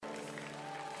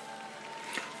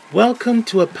Welcome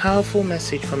to a powerful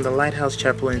message from the Lighthouse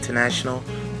Chapel International,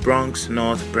 Bronx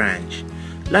North Branch.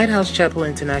 Lighthouse Chapel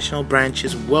International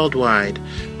branches worldwide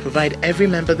provide every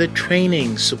member the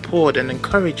training, support, and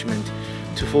encouragement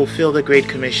to fulfill the Great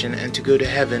Commission and to go to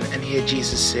heaven and hear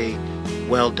Jesus say,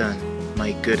 "Well done,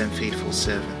 my good and faithful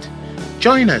servant."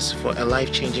 Join us for a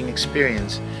life-changing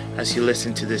experience as you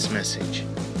listen to this message.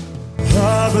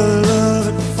 Our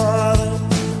beloved Father,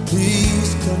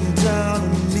 please come down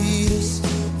and meet us.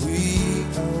 We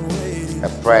are waiting. A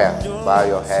prayer. Bow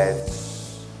your head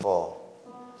for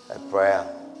a prayer.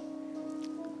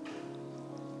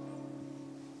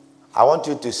 I want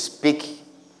you to speak,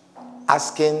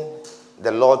 asking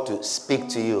the Lord to speak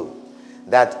to you.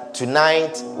 That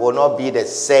tonight will not be the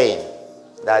same.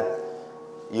 That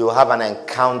you have an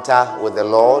encounter with the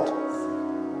Lord.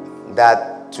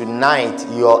 That tonight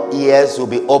your ears will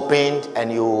be opened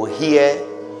and you will hear.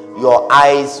 Your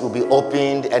eyes will be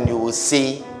opened and you will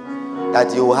see.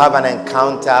 That you will have an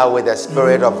encounter with the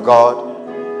Spirit of God.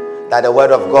 That the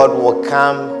Word of God will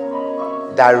come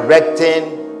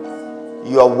directing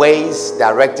your ways,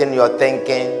 directing your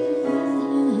thinking.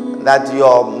 That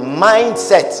your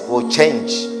mindset will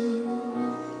change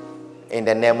in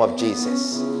the name of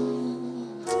Jesus.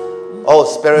 Oh,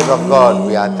 Spirit of God,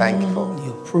 we are thankful.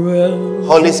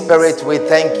 Holy Spirit, we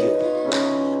thank you.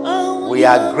 We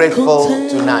are grateful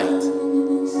tonight.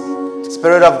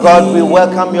 Spirit of God, we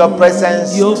welcome your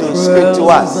presence to speak to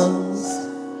us.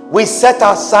 We set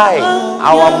aside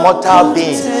our mortal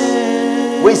beings.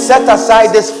 We set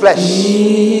aside this flesh.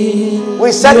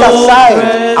 We set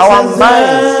aside our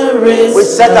minds. We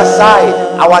set aside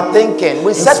our thinking.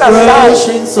 We set aside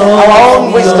our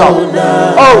own wisdom.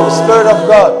 Oh, Spirit of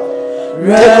God,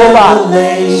 take over.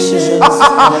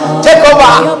 Take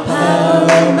over.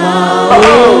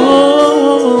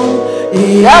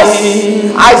 Yes,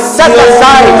 I set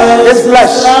aside this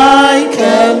flesh.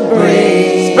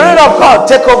 Spirit of God,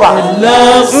 take over.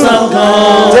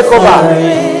 Take over.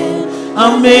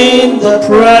 I'm in the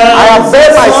presence. I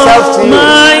avail myself to you.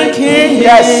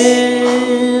 Yes.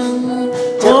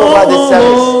 Take over this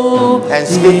service and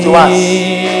speak to us.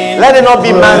 Let it not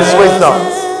be man's wisdom.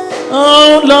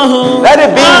 Oh Lord, let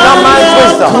it be not man's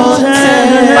wisdom,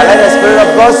 but let the Spirit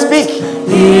of God speak.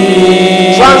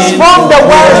 Transform the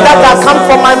words that have come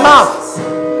from my mouth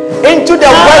into the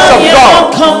words of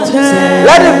God.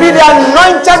 Let it be the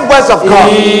anointed words of God.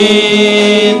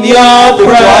 In your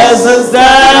presence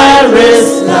there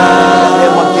is love. In the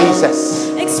name of Jesus.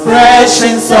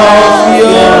 Expressions of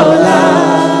your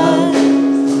love.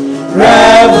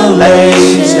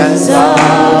 Revelations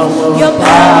of your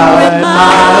power and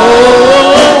might.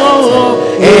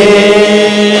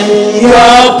 In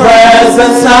your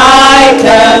presence I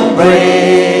can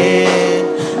bring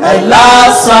a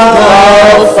love song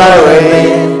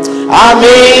offering. I'm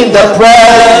in the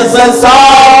presence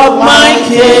of my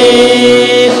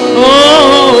King.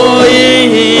 Oh,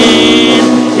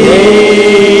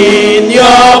 in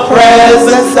your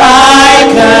presence I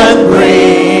can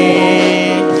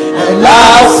bring a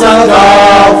love song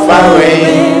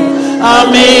offering.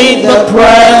 I'm in the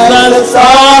presence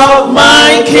of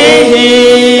my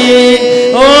King.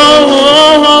 Oh,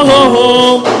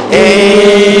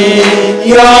 in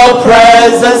your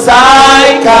presence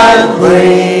I can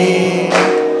bring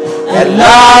a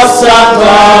love song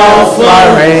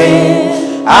offering.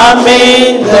 I'm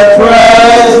in the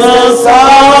presence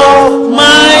of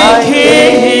my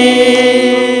King.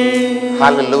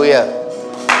 Hallelujah.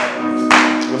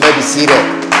 You may be seated.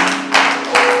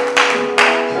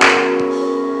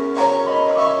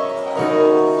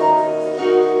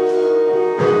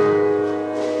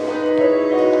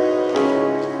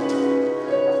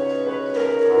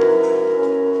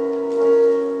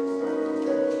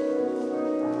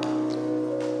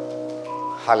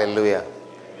 Hallelujah.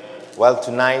 Well,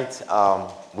 tonight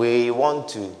we want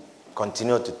to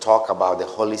continue to talk about the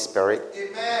Holy Spirit.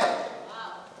 Amen.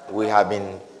 We have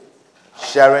been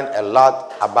sharing a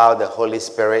lot about the Holy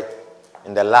Spirit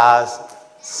in the last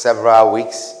several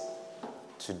weeks.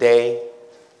 Today,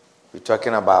 we're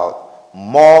talking about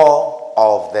more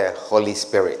of the Holy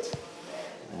Spirit.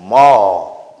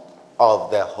 More of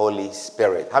the Holy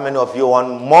Spirit. How many of you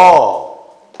want more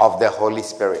of the Holy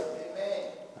Spirit?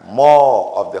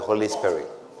 More of the Holy Spirit.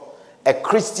 A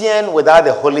Christian without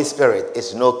the Holy Spirit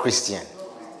is no Christian.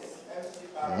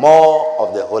 More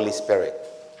of the Holy Spirit.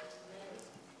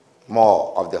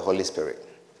 More of the Holy Spirit.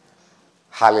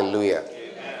 Hallelujah.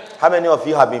 How many of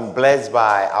you have been blessed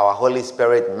by our Holy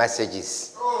Spirit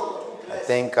messages? I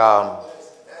think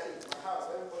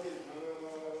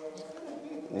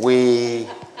we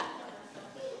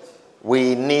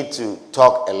need to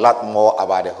talk a lot more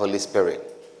about the Holy Spirit.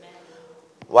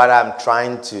 what I'm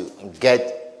trying to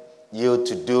get you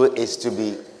to do is to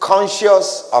be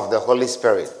conscious of the Holy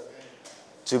Spirit,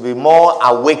 to be more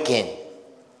awakened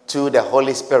to the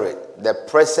Holy Spirit, the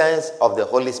presence of the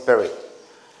Holy Spirit.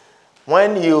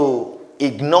 When you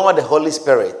ignore the Holy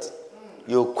Spirit,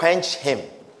 you quench him,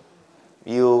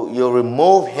 you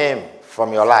remove him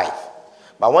from your life.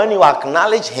 But when you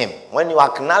acknowledge him,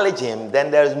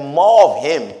 then there's more of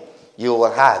him you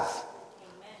will have.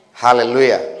 Amen.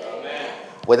 Hallelujah. Amen.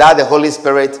 Without the Holy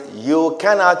Spirit, you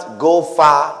cannot go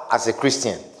far as a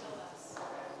Christian.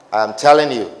 I'm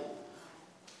telling you.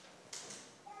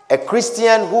 A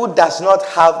Christian who does not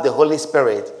have the Holy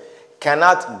Spirit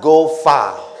cannot go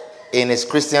far in his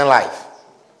Christian life.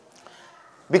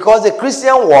 Because the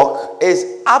Christian walk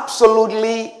is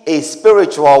absolutely a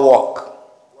spiritual walk.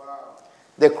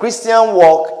 The Christian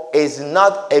walk is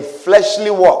not a fleshly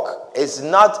walk. It's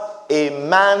not a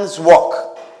man's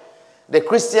walk. The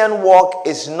Christian walk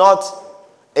is not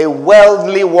a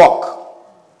worldly walk.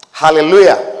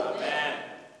 Hallelujah. Amen.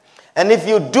 And if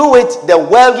you do it the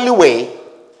worldly way,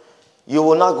 you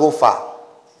will not go far.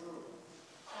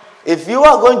 If you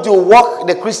are going to walk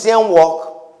the Christian walk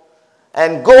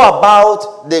and go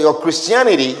about your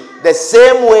Christianity the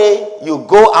same way you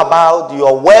go about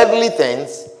your worldly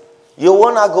things, you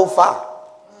will not go far.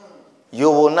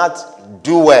 You will not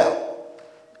do well.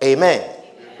 Amen.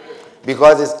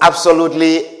 Because it's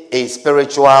absolutely a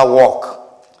spiritual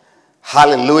walk.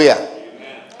 Hallelujah.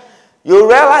 Amen. You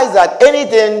realize that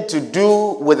anything to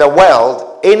do with the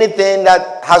world, anything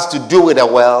that has to do with the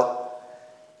world,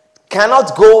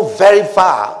 cannot go very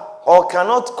far or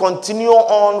cannot continue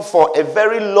on for a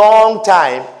very long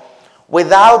time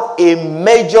without a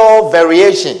major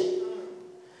variation.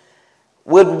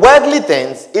 With worldly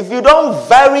things, if you don't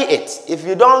vary it, if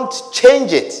you don't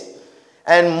change it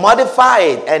and modify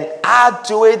it and add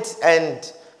to it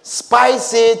and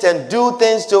spice it and do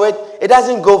things to it, it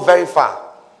doesn't go very far.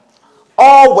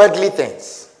 All worldly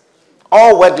things.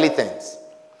 All worldly things.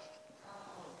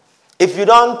 If you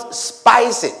don't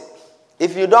spice it,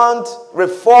 if you don't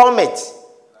reform it,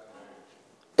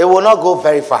 it will not go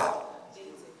very far.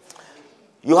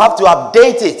 You have to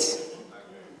update it.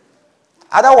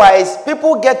 Otherwise,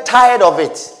 people get tired of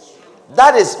it.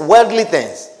 That is worldly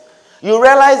things. You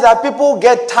realize that people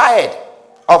get tired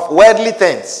of worldly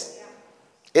things.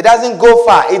 It doesn't go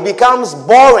far. It becomes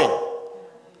boring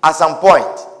at some point.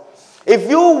 If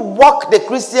you walk the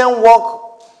Christian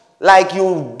walk like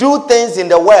you do things in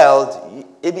the world,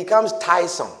 it becomes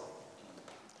tiresome.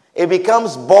 It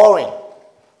becomes boring.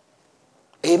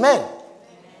 Amen.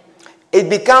 It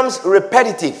becomes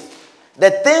repetitive. The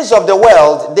things of the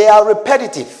world, they are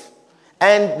repetitive.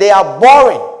 And they are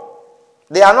boring.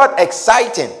 They are not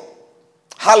exciting.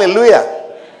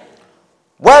 Hallelujah.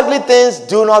 Worldly things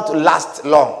do not last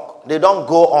long. They don't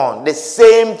go on. The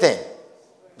same thing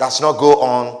does not go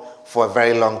on for a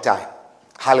very long time.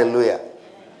 Hallelujah.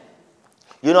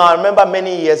 You know, I remember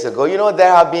many years ago,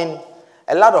 there have been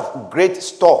a lot of great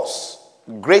shopping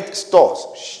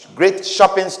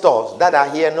stores that are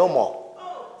here no more.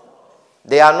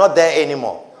 They are not there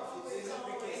anymore.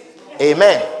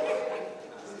 Amen.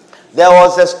 There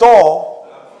was a store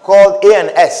called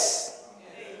A&S.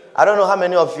 I don't know how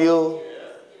many of you.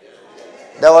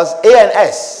 There was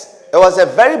A&S. It was a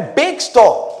very big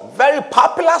store, very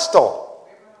popular store.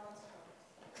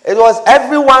 It was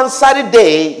every one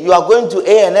Saturday you are going to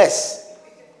A&S.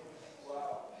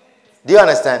 Do you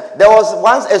understand? There was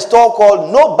once a store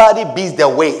called Nobody Beats the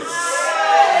Ways.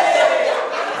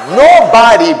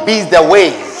 Nobody Beats the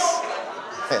Ways.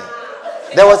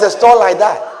 There was a store like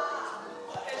that.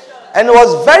 And it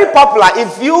was very popular.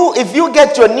 If you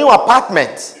get your new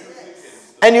apartment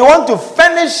and you want to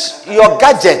furnish your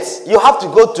gadgets, you have to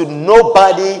go to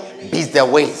Nobody Beats the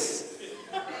Ways.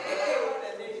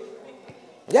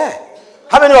 Yeah.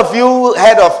 How many of you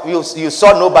heard of, you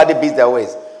saw Nobody Beats the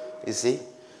Ways? You see?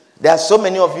 There are so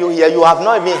many of you here, you have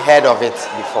not even heard of it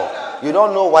before. You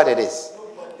don't know what it is.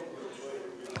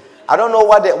 I don't know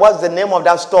what's the name of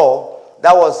that store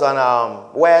that was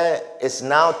on where it's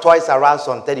now Toys R Us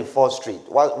on 34th Street.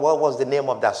 What was the name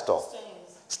of that store?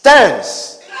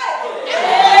 Stearns.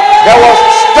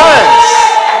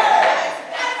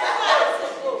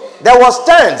 There was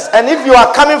Stearns. And if you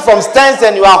are coming from Stearns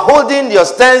and you are holding your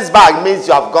Stearns bag, means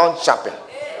you have gone shopping.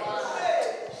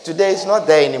 Today it's not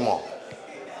there anymore.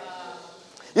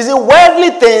 You see,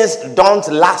 worldly things don't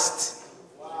last.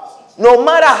 No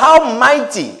matter how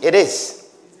mighty it is,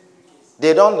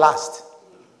 they don't last.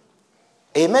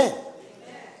 Amen.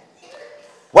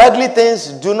 Worldly things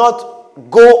do not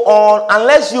go on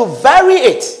unless you vary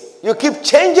it. You keep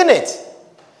changing it.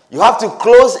 You have to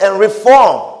close and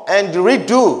reform and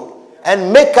redo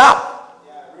and make up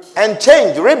and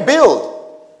change, rebuild.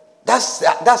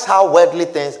 That's how worldly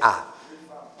things are.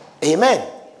 Amen.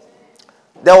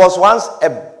 There was once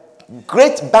a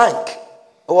great bank.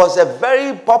 It was a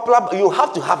very popular. You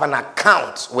have to have an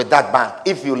account with that bank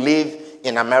if you live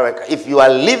in America. If you are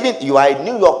a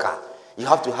New Yorker, you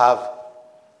have to have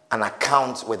an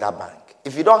account with that bank.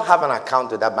 If you don't have an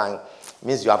account with that bank, it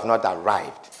means you have not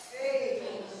arrived.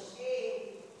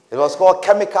 It was called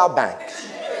Chemical Bank.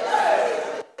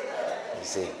 You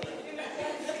see.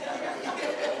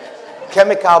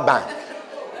 Chemical Bank.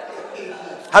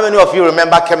 How many of you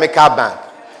remember Chemical Bank?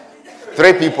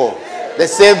 3 people. The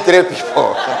same 3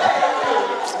 people.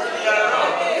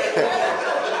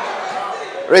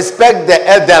 Respect the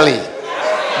elderly,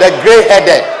 the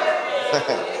gray-headed.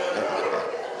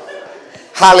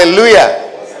 Hallelujah.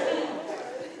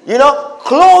 You know,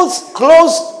 clothes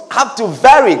have to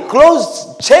vary.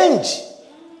 Clothes change.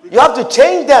 You have to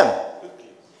change them.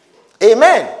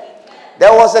 Amen.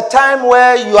 There was a time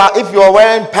where if you are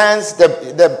wearing pants,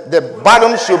 the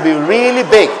bottom should be really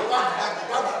big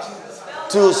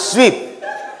to sweep.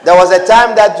 There was a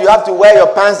time that you have to wear your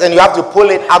pants and you have to pull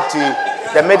it up to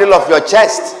the middle of your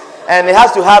chest, and it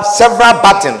has to have several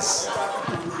buttons.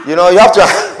 You know, you have to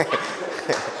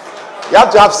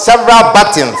have several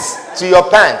buttons to your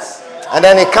pants, and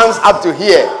then it comes up to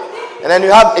here, and then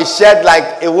you have a shirt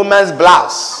like a woman's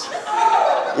blouse.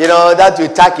 You know that you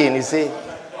tuck in. You see,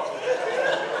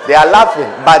 they are laughing.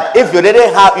 But if you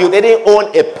didn't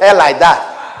own a pair like that,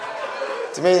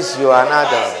 it means you are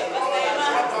not.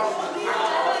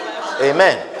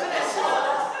 Amen.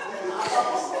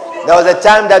 There was a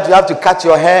time that you have to cut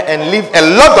your hair and leave a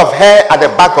lot of hair at the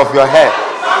back of your hair.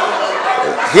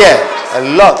 Here, a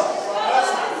lot.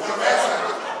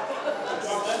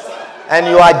 And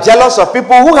you are jealous of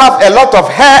people who have a lot of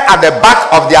hair at the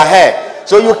back of their hair.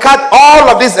 So you cut all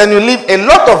of this and you leave a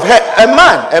lot of hair. A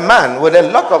man with a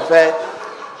lot of hair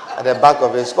at the back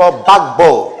of it. It's called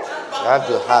backbone. You have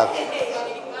to have.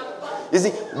 You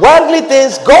see, worldly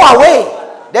things go away.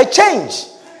 They change.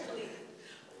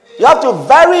 You have to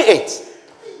vary it.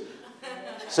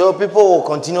 So people will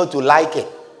continue to like it.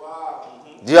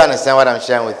 Do you understand what I'm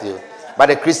sharing with you? But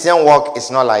the Christian walk is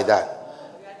not like that.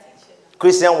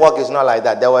 Christian walk is not like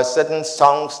that. There were certain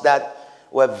songs that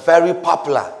were very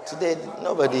popular. Today,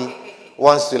 nobody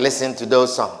wants to listen to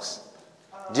those songs.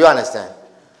 Do you understand?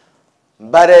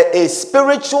 But a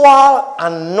spiritual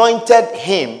anointed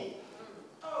hymn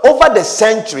over the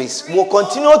centuries will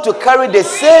continue to carry the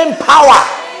same power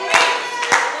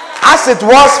as it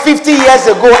was 50 years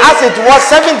ago, as it was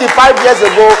 75 years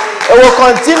ago. It will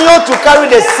continue to carry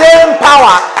the same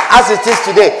power as it is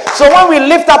today. So when we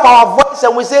lift up our voice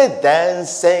and we say, "Then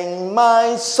sing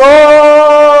my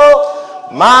soul,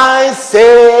 my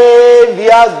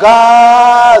Savior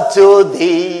God, to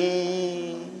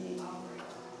thee,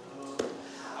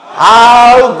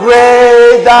 how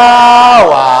great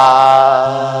thou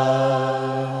art,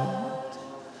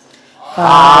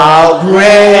 how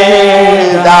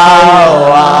great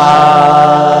thou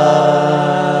art,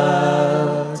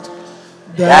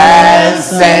 then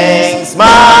sings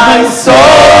my soul,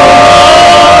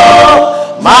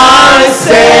 my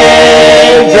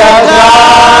Savior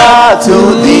God, to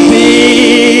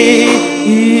thee,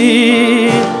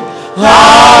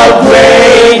 how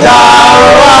great thou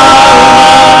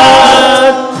art,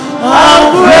 how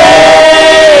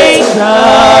great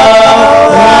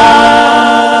thou art.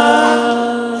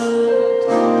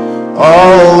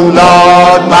 Oh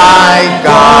Lord my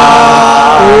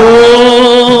God,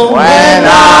 when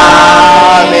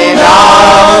I'm in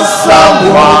awesome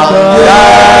wonder,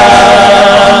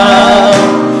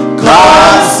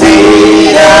 consider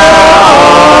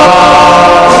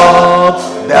all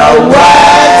the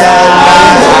words and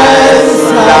hands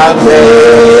have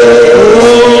made.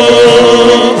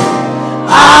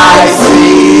 I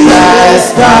see the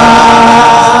stars,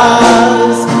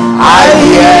 I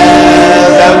hear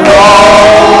them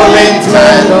rolling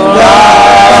thunder.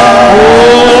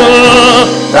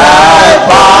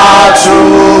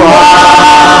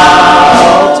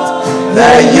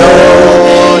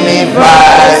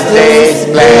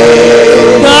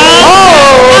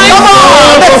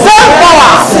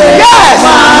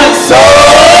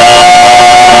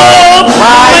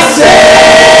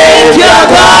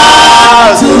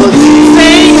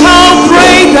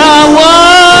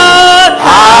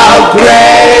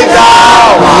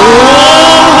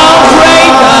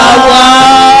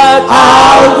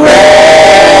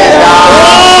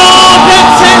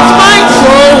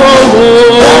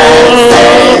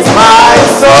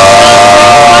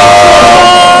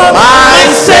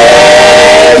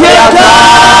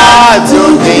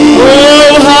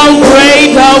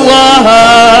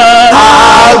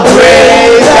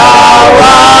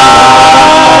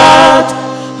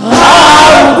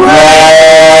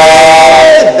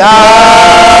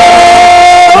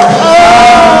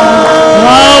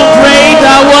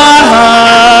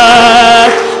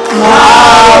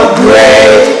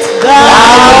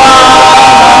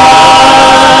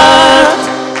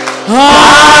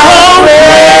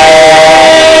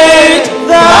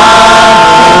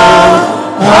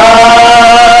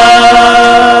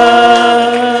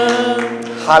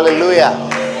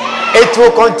 It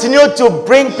will continue to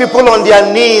bring people on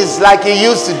their knees like it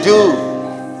used to do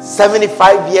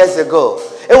 75 years ago.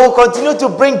 It will continue to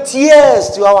bring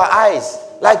tears to our eyes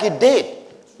like it did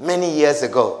many years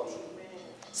ago.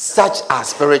 Such are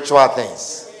spiritual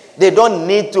things. They don't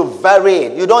need to vary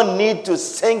it. You don't need to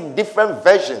sing different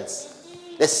versions.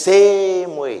 The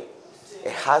same way.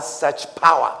 It has such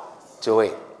power to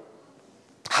it.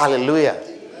 Hallelujah.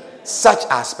 Such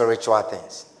are spiritual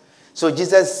things. So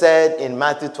Jesus said in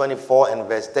Matthew 24 and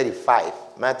verse 35.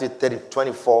 Matthew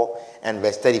 24 and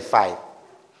verse 35.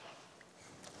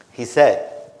 He said,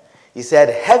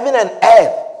 heaven and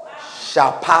earth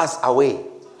shall pass away,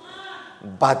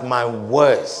 but my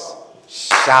words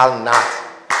shall not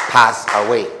pass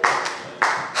away.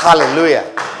 Hallelujah.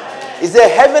 He said,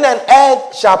 heaven and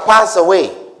earth shall pass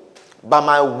away, but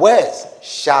my words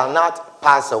shall not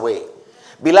pass away.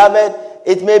 Beloved,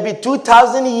 it may be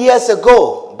 2,000 years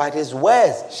ago, but his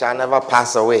words shall never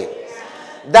pass away.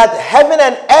 That heaven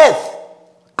and earth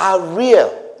are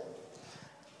real.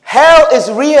 Hell is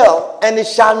real, and it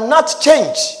shall not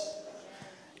change.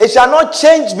 It shall not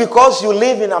change because you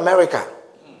live in America.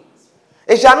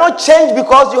 It shall not change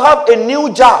because you have a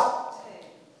new job.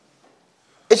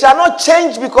 It shall not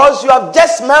change because you have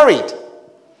just married.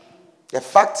 The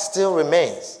fact still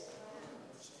remains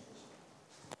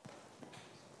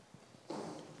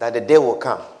that the day will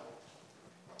come.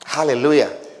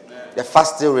 Hallelujah. Amen. The fact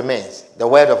still remains. The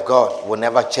word of God will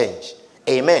never change.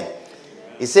 Amen.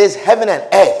 It says heaven and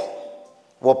earth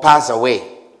will pass away,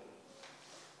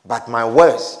 but my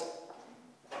words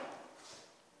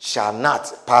shall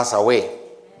not pass away.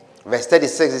 Verse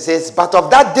 36, it says, but of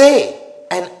that day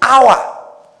and hour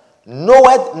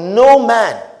knoweth no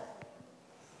man.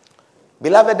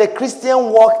 Beloved, the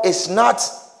Christian walk is not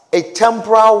a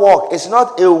temporal walk. It's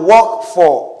not a walk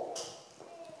for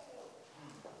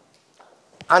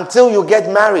until you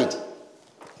get married.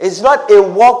 It's not a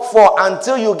walk for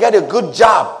until you get a good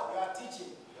job.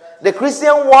 The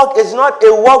Christian walk is not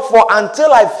a walk for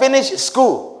until I finish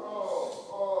school.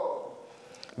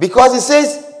 Because it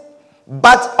says,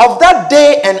 but of that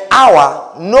day and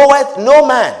hour knoweth no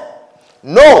man.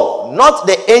 No, not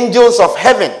the angels of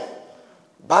heaven,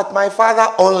 but my Father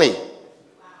only.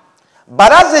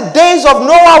 But as the days of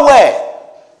Noah were,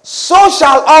 so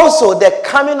shall also the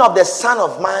coming of the Son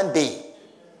of Man be.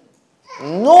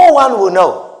 No one will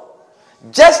know.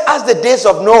 Just as the days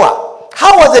of Noah.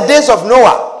 How was the days of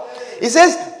Noah? It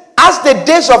says, as the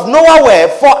days of Noah were,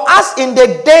 for us in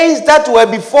the days that were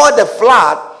before the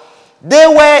flood, they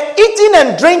were eating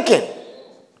and drinking.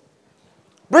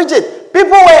 Bridget,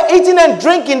 people were eating and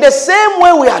drinking the same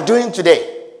way we are doing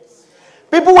today.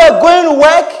 People were going to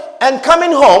work and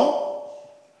coming home.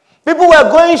 People were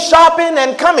going shopping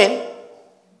and coming.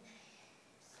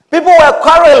 People were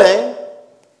quarreling.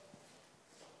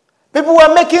 People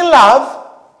were making love.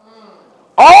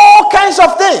 All kinds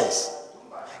of things.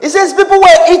 It says people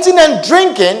were eating and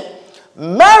drinking,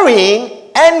 marrying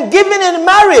and giving in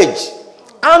marriage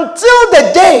until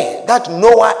the day that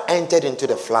Noah entered into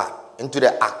the flood, into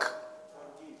the ark,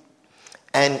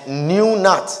 and knew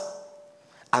not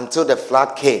until the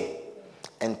flood came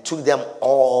and took them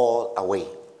all away.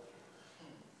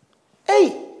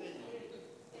 Hey,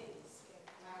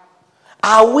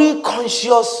 are we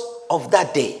conscious of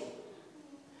that day?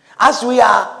 As we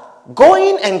are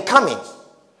going and coming,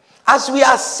 as we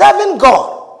are serving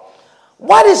God,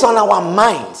 what is on our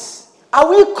minds? Are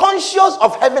we conscious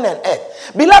of heaven and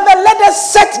earth? Beloved, let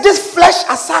us set this flesh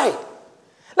aside.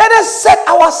 Let us set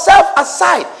ourselves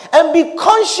aside and be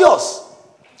conscious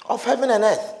of heaven and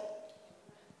earth.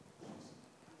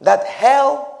 That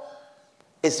hell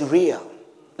is real.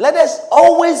 Let us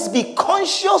always be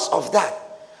conscious of that.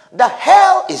 The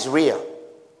hell is real.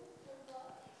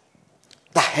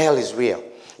 The hell is real.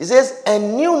 It says,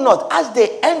 and knew not, as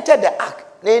they entered the ark,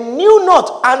 they knew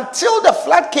not until the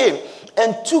flood came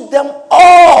and took them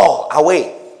all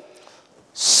away.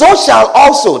 So shall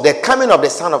also the coming of the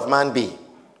Son of Man be.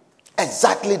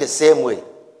 Exactly the same way.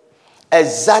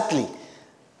 Exactly.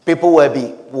 People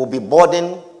will be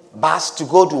boarding bus to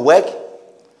go to work.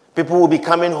 People will be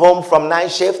coming home from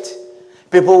night shift.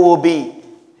 People will be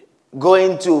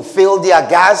going to fill their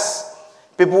gas.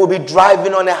 People will be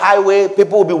driving on the highway.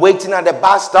 People will be waiting at the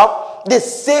bus stop. The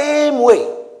same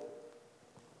way.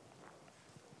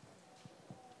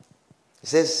 It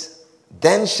says,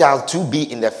 then shall two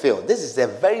be in the field. This is a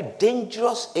very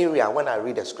dangerous area when I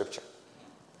read the scripture.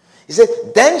 He said,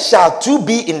 then shall two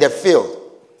be in the field.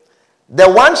 The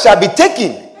one shall be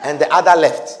taken and the other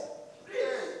left.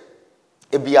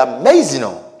 It'd be amazing.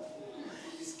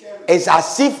 It's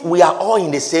as if we are all in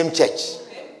the same church.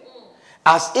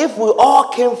 As if we all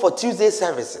came for Tuesday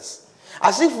services.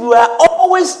 As if we were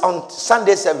always on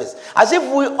Sunday service. As if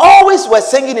we always were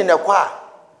singing in the choir.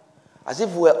 As if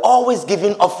we were always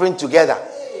giving offering together.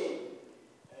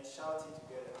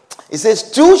 It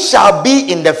says, 2 shall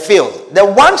be in the field. The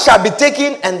one shall be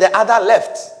taken and the other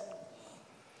left.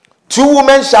 2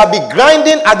 women shall be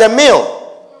grinding at the mill.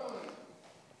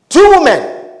 2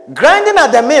 women grinding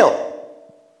at the mill.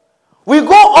 We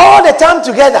go all the time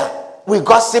together. We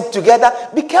gossip together.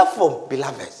 Be careful,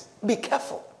 beloveds. Be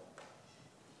careful.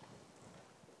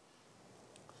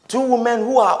 2 women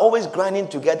who are always grinding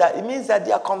together, it means that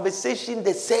their conversation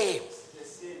the same. The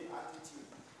same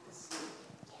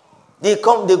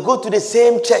attitude. They go to the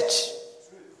same church.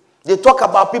 They talk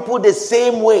about people the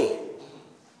same way.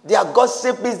 Their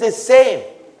gossip is the same.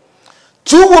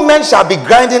 2 women shall be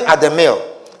grinding at the mill.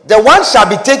 The one shall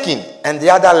be taken and the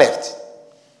other left.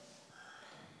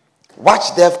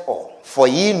 Watch therefore, for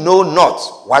ye know not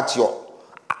what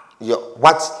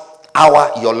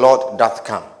hour your Lord doth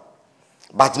come.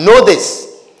 But know this,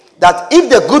 that if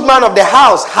the good man of the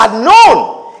house had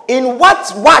known in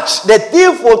what watch the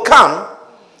thief will come,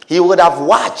 he would have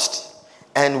watched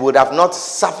and would have not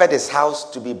suffered his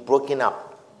house to be broken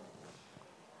up.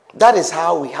 That is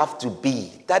how we have to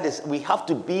be. We have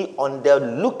to be on the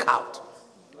lookout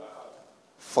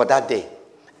for that day.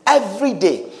 Every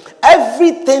day.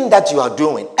 Everything that you are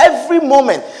doing. Every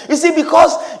moment. You see,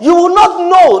 because you will not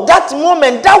know that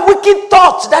moment, that wicked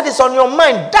thought that is on your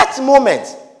mind, that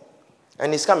moment.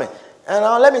 And it's coming. And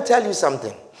now let me tell you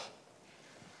something.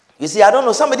 You see, I don't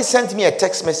know. Somebody sent me a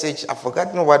text message. I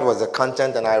forgot what was the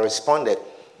content and I responded.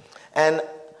 And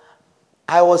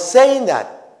I was saying that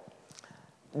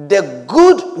the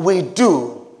good we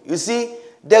do, you see,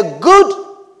 the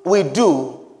good we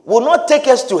do will not take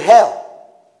us to hell.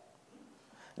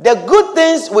 The good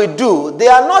things we do, they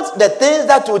are not the things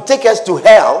that will take us to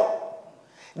hell.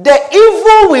 The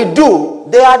evil we do,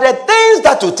 they are the things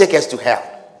that will take us to hell.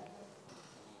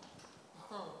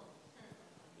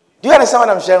 Do you understand what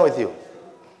I'm sharing with you?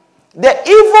 The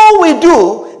evil we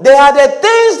do, they are the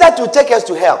things that will take us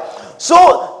to hell.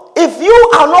 So, if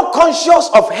you are not conscious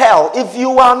of hell, if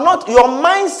you are not, your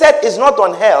mindset is not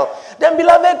on hell, then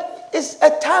beloved, it's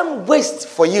a time waste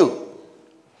for you.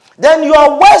 Then you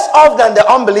are worse off than the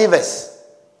unbelievers.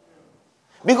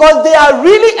 Because they are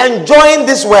really enjoying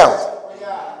this world.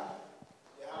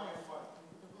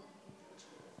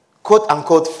 Quote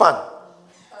unquote fun.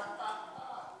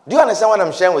 Do you understand what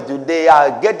I'm sharing with you? They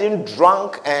are getting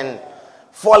drunk and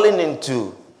falling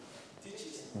into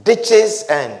ditches,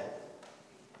 and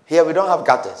here we don't have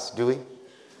gutters, do we?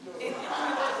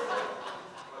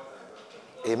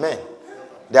 Amen.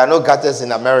 There are no gutters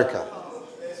in America.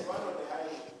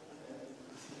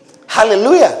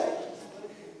 Hallelujah.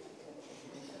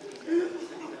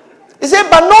 He said,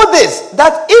 but know this,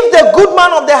 that if the good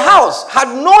man of the house had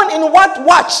known in what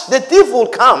watch the thief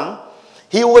would come,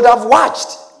 he would have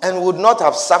watched and would not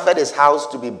have suffered his house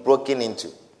to be broken into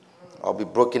or be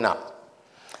broken up.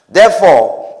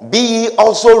 Therefore, be ye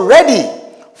also ready,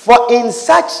 for in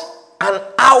such an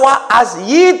hour as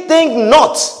ye think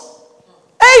not.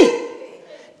 Hey!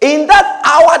 In that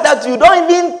hour that you don't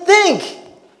even think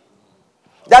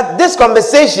that this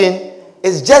conversation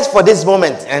is just for this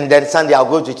moment, and then Sunday I'll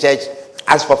go to church,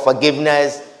 ask for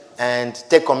forgiveness, and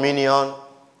take communion,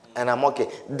 and I'm okay.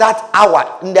 That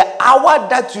hour, in the hour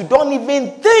that you don't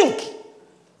even think.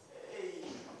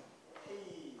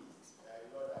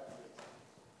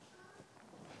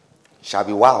 Shall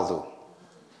be wild though.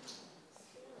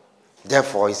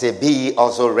 Therefore, he said, be ye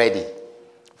also ready,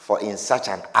 for in such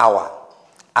an hour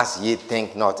as ye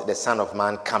think not, the Son of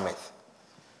Man cometh.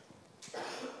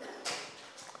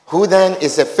 Who then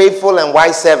is a faithful and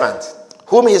wise servant,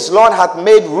 whom his Lord hath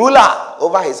made ruler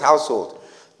over his household,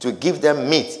 to give them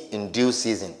meat in due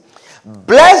season.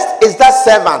 Blessed is that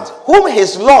servant, whom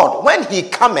his Lord, when he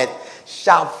cometh,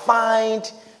 shall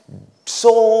find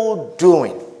so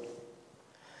doing.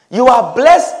 You are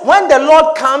blessed when the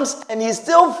Lord comes and he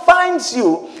still finds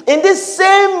you in this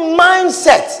same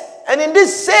mindset and in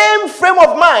this same frame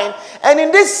of mind and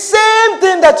in this same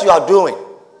thing that you are doing.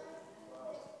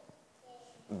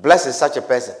 Blessed is such a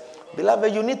person.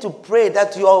 Beloved, you need to pray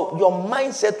that your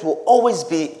mindset will always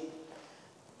be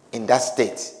in that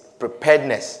state.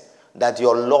 Preparedness. That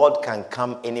your Lord can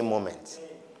come any moment.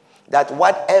 That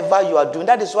whatever you are doing,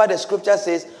 that is why the scripture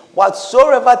says,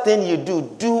 whatsoever thing you do,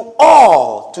 do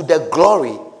all to the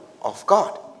glory of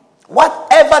God.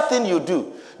 Whatever thing you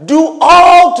do, do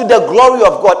all to the glory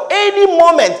of God. Any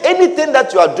moment, anything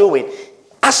that you are doing,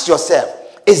 ask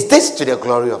yourself, is this to the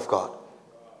glory of God?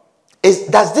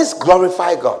 Does this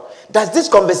glorify God? Does this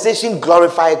conversation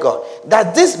glorify God?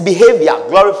 Does this behavior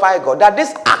glorify God? Does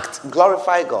this act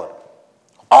glorify God?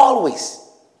 Always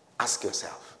ask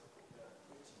yourself.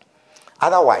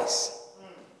 Otherwise,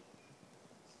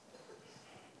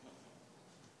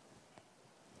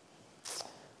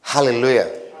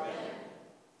 hallelujah.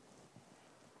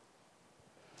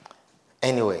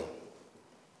 Anyway,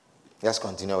 let's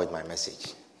continue with my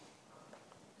message.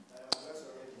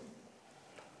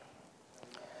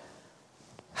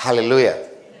 Hallelujah.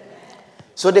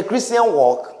 So the Christian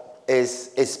walk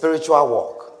is a spiritual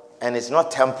walk, and it's not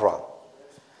temporal.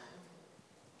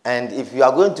 And if you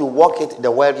are going to walk it the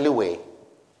worldly way,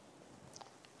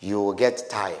 you will get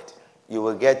tired. You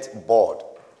will get bored.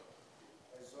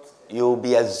 You will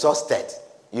be exhausted.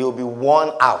 You will be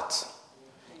worn out.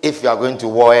 If you are going to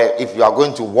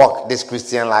walk this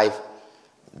Christian life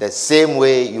the same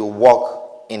way you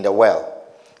walk in the world.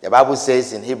 The Bible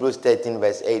says in Hebrews 13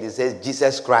 verse 8, it says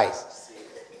Jesus Christ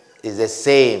is the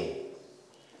same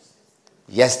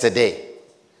yesterday,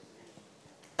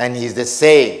 and he's the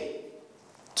same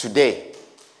today,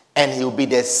 and he'll be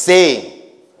the same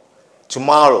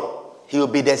tomorrow. He'll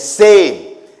be the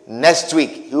same next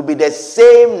week. He'll be the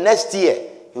same next year.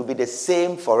 He'll be the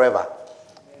same forever.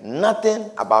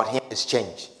 Nothing about him is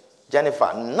changed.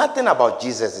 Jennifer, nothing about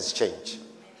Jesus is changed.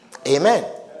 Amen.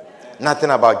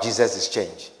 Nothing about Jesus is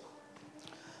changed.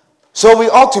 So we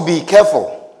ought to be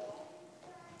careful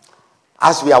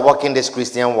as we are walking this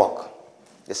Christian walk.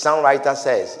 The songwriter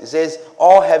says, it says,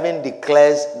 all heaven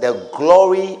declares the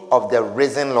glory of the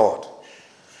risen Lord. It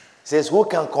says, who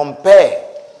can compare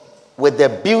with the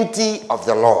beauty of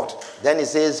the Lord? Then it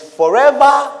says,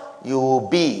 forever you will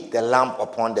be the Lamb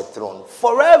upon the throne.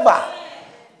 Forever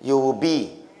you will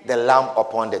be the Lamb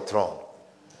upon the throne.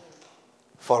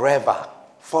 Forever.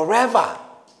 Forever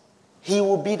he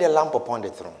will be the Lamb upon the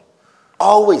throne.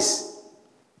 Always.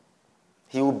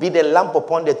 He will be the Lamb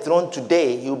upon the throne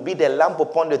today. He will be the Lamb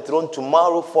upon the throne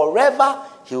tomorrow. Forever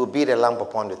he will be the Lamb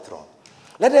upon the throne.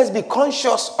 Let us be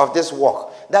conscious of this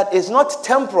walk. That is not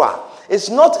temporal. It's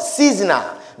not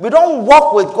seasonal. We don't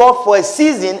walk with God for a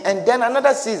season and then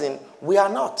another season. We are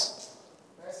not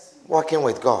walking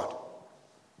with God.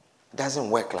 It doesn't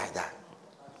work like that.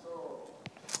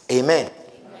 Amen.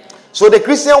 So the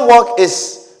Christian walk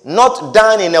is not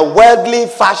done in a worldly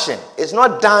fashion. It's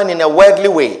not done in a worldly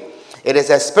way. It is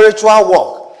a spiritual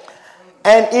walk.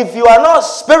 And if you are not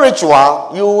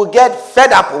spiritual, you will get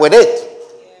fed up with it.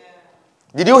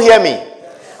 Did you hear me?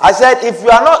 I said, if you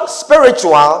are not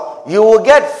spiritual, you will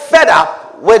get fed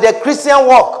up with the Christian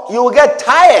walk. You will get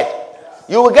tired.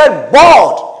 You will get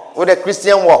bored with the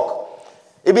Christian walk.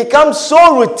 It becomes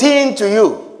so routine to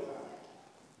you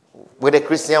with the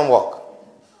Christian walk.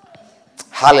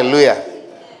 Hallelujah.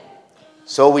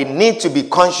 So we need to be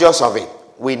conscious of it.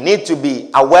 We need to be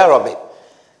aware of it.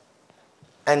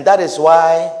 And that is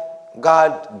why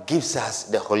God gives us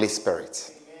the Holy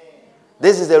Spirit.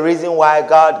 This is the reason why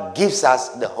God gives us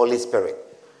the Holy Spirit.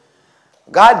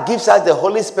 God gives us the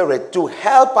Holy Spirit to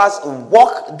help us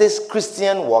walk this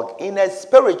Christian walk in a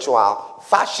spiritual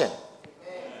fashion.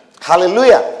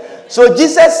 Hallelujah. So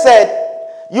Jesus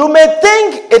said, you may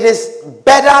think it is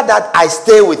better that I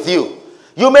stay with you.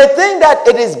 You may think that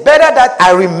it is better that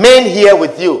I remain here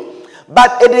with you.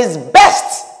 But it is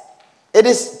best. It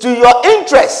is to your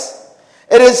interest.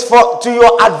 It is to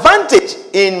your advantage.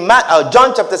 In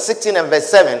John chapter 16 and verse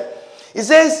 7, it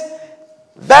says,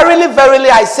 verily, verily,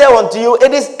 I say unto you,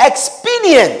 it is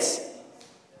expedient.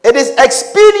 It is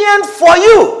expedient for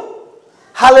you.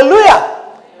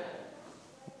 Hallelujah.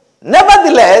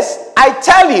 Nevertheless, I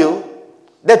tell you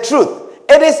the truth.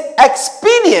 It is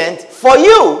expedient for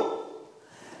you.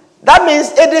 That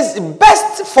means it is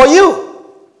best for you.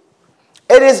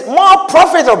 It is more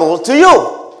profitable to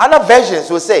you. Other versions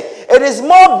will say, it is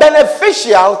more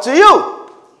beneficial to you.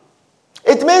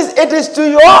 It means it is to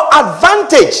your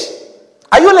advantage.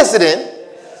 Are you listening?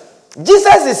 Yes.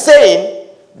 Jesus is saying,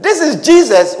 this is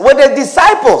Jesus with the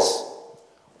disciples,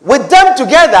 with them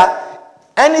together,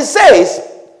 and he says,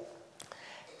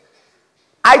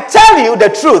 I tell you the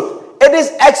truth, it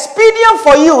is expedient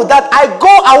for you that I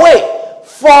go away.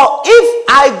 For if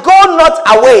I go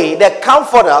not away, the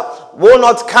Comforter will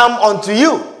not come unto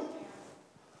you.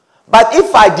 But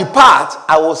if I depart,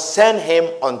 I will send him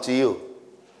unto you.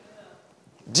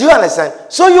 Do you understand?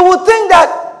 So you would think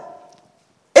that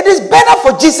it is better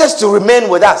for Jesus to remain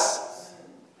with us.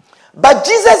 But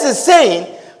Jesus is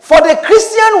saying, for the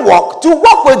Christian walk, to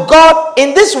walk with God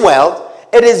in this world,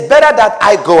 it is better that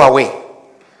I go away.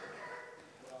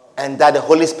 And that the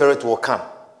Holy Spirit will come.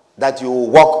 That you will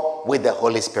walk with the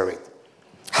Holy Spirit.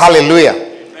 Hallelujah.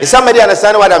 Amen. Is somebody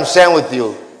understanding what I'm sharing with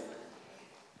you?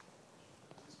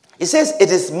 It says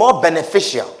it is more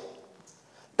beneficial.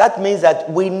 That means that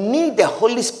we need the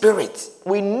Holy Spirit.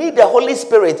 We need the Holy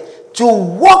Spirit to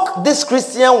walk this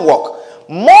Christian walk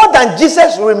more than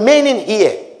Jesus remaining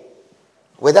here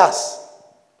with us.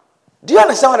 Do you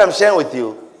understand what I'm sharing with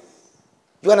you?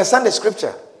 You understand the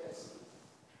scripture?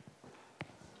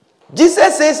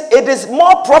 Jesus says it is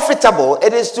more profitable,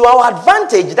 it is to our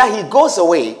advantage that he goes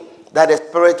away, that the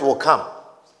Spirit will come.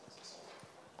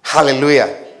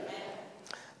 Hallelujah.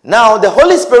 Now, the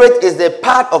Holy Spirit is the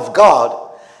part of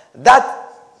God that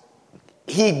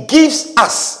he gives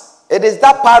us. It is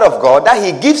that part of God that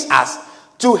he gives us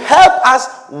to help us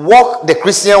walk the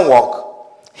Christian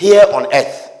walk here on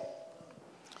earth.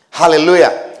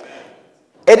 Hallelujah.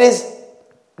 It is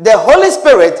the Holy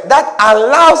Spirit that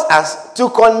allows us to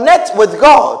connect with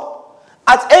God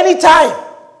at any time.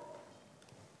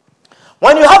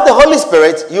 When you have the Holy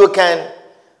Spirit, you can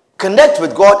connect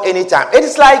with God anytime. It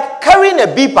is like carrying a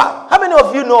beeper. How many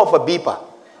of you know of a beeper?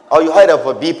 Or you heard of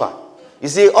a beeper? You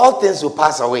see, all things will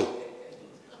pass away.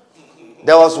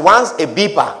 There was once a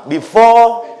beeper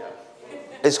before,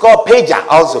 it's called pager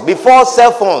also. Before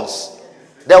cell phones,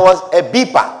 there was a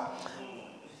beeper.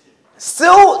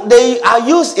 Still, they are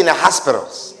used in the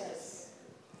hospitals.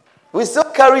 We still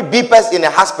carry beepers in the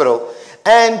hospital.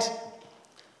 And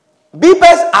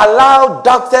beepers allow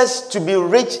doctors to be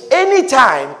reached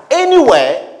anytime,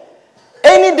 anywhere,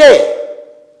 any day.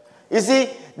 You see,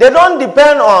 they don't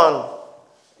depend on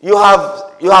you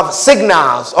have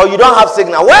signals or you don't have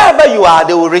signal. Wherever you are,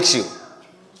 they will reach you.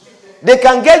 They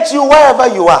can get you wherever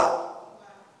you are.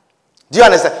 Do you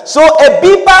understand? So a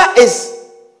beeper is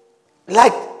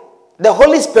like the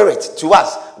Holy Spirit to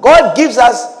us. God gives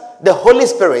us the Holy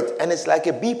Spirit, and it's like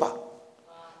a beeper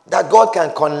that God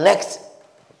can connect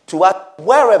to us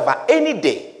wherever, any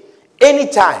day, any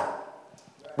time.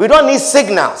 We don't need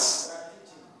signals.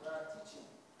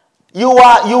 You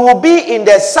will be in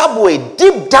the subway,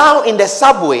 deep down in the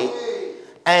subway,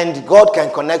 and God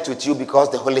can connect with you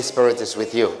because the Holy Spirit is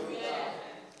with you.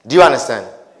 Do you understand?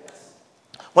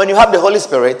 When you have the Holy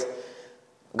Spirit,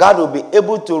 God will be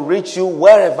able to reach you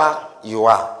wherever you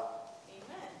are.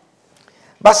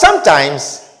 But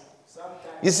sometimes,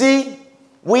 you see,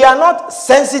 we are not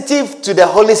sensitive to the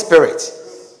Holy Spirit.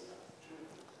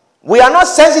 We are not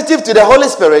sensitive to the Holy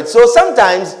Spirit. So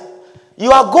sometimes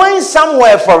you are going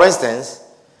somewhere, for instance,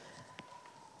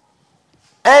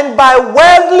 and by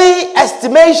worldly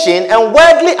estimation and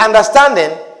worldly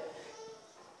understanding,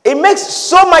 it makes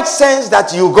so much sense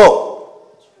that you go.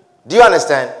 Do you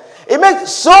understand? It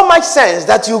makes so much sense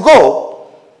that you go.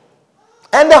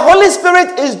 And the Holy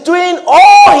Spirit is doing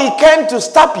all he can to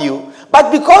stop you.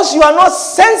 But because you are not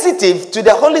sensitive to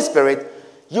the Holy Spirit,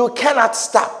 you cannot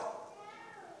stop.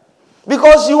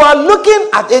 Because you are looking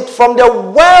at it from the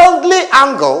worldly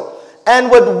angle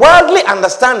and with worldly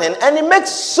understanding. And it makes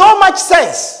so much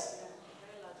sense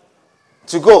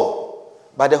to go.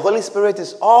 But the Holy Spirit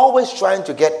is always trying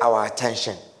to get our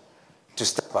attention to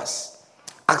stop us.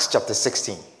 Acts chapter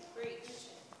 16.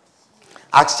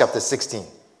 Acts chapter 16.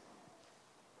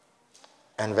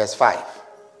 And verse 5.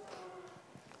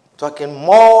 Talking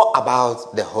more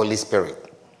about the Holy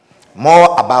Spirit.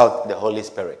 More about the Holy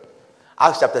Spirit.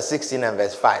 Acts chapter 16 and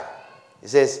verse 5. It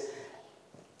says,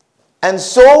 and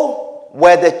so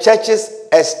were the churches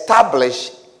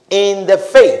established in the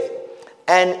faith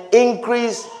and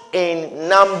increased in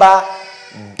number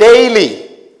daily.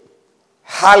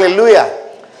 Hallelujah.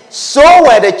 So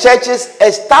were the churches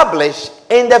established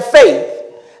in the faith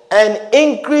and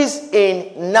increased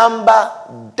in number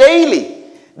daily.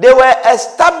 They were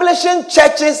establishing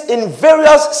churches in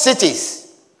various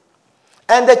cities.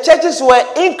 And the churches were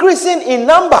increasing in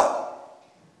number.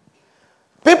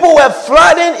 People were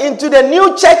flooding into the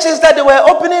new churches that they were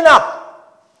opening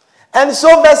up. And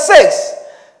so verse 6.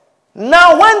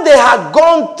 Now when they had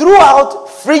gone throughout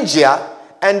Phrygia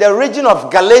and the region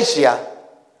of Galatia,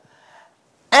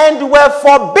 and were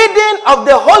forbidden of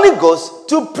the Holy Ghost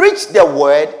to preach the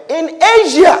word in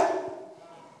Asia.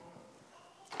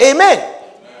 Amen.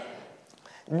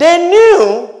 They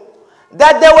knew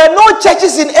that there were no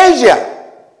churches in Asia.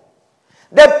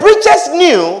 The preachers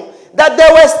knew that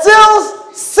there were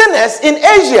still sinners in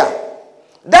Asia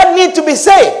that need to be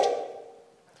saved.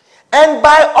 And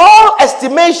by all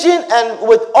estimation and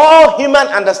with all human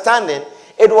understanding,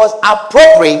 it was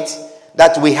appropriate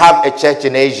that we have a church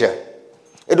in Asia.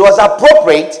 It was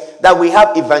appropriate that we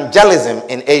have evangelism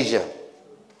in Asia.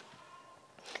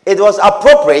 It was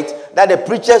appropriate that the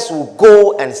preachers will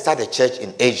go and start a church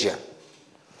in Asia.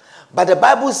 But the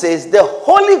Bible says the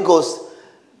Holy Ghost,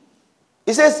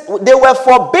 It says they were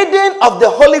forbidden of the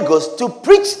Holy Ghost to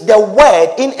preach the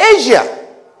word in Asia.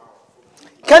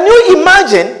 Can you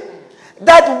imagine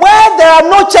that where there are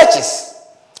no churches,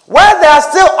 where there are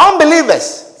still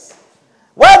unbelievers,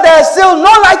 where there is still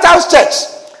no Lighthouse Church,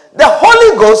 the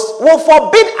Holy Ghost will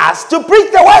forbid us to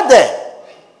preach the word there?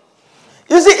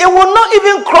 You see, it will not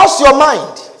even cross your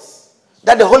mind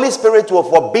that the Holy Spirit will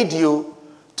forbid you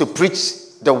to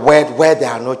preach the word where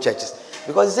there are no churches.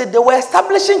 Because he said they were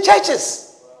establishing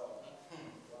churches.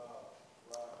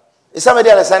 Is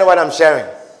somebody understanding what I'm sharing?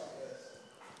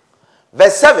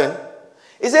 Verse 7,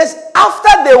 it says,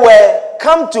 after they were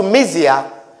come to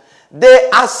Mysia,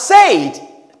 they essayed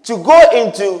to go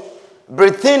into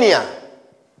Bithynia,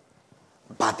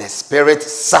 but the Spirit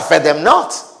suffered them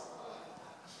not.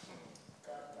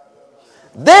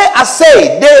 They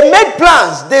essayed, they made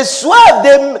plans, they swerved,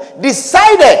 they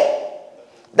decided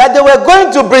that they were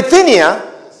going to Bithynia,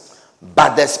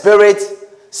 but the Spirit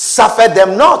suffered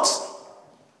them not.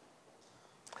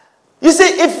 You see,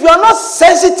 if you are not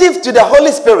sensitive to the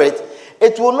Holy Spirit,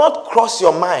 it will not cross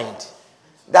your mind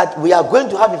that we are going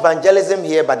to have evangelism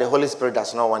here, but the Holy Spirit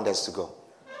does not want us to go.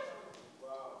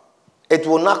 It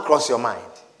will not cross your mind.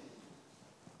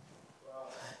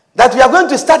 That we are going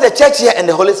to start a church here and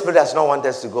the Holy Spirit does not want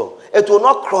us to go. It will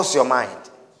not cross your mind.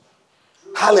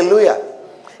 Hallelujah.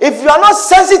 If you are not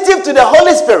sensitive to the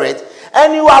Holy Spirit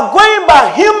and you are going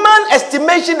by human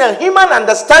estimation and human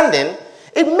understanding,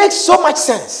 it makes so much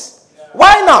sense.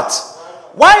 Why not?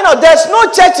 Why not? There's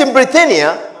no church in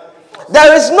Bithynia.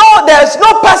 There is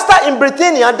no pastor in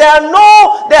Bithynia. There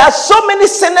are so many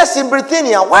sinners in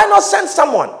Bithynia. Why not send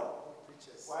someone?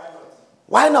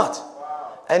 Why not?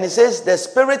 And it says the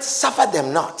Spirit suffered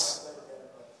them not.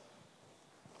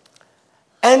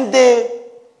 And they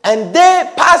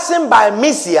passing by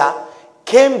Mysia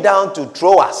came down to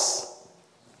Troas.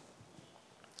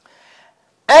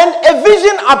 And a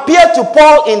vision appeared to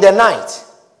Paul in the night.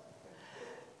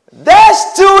 There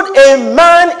stood a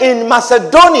man in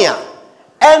Macedonia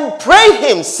and prayed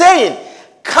him, saying,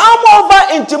 come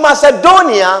over into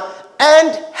Macedonia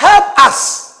and help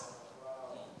us.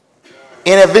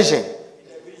 In a vision.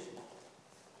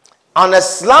 On a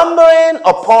slumbering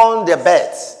upon their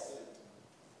beds,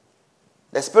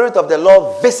 the Spirit of the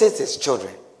Lord visits his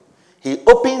children. He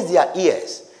opens their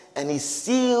ears and he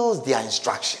seals their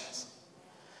instructions.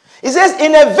 He says,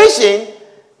 in a vision,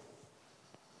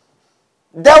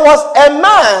 there was a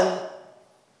man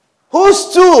who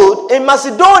stood in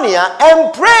Macedonia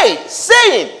and prayed,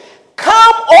 saying,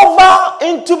 come over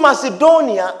into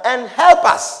Macedonia and help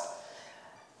us.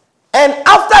 And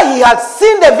after he had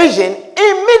seen the vision,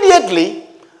 immediately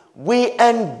we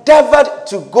endeavored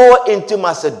to go into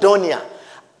Macedonia,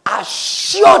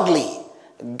 assuredly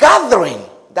gathering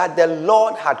that the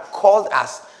Lord had called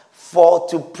us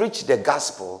to preach the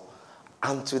gospel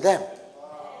unto them.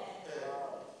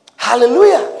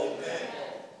 Hallelujah. Amen.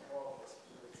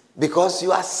 Because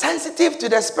you are sensitive to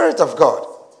the Spirit of God.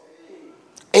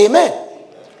 Amen.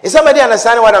 Is somebody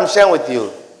understanding what I'm sharing with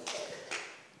you?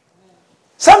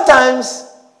 Sometimes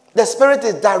the Spirit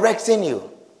is directing you.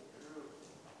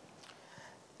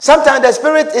 Sometimes the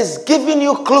Spirit is giving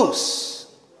you clues,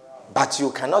 but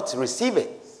you cannot receive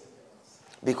it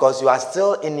because you are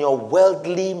still in your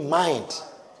worldly mind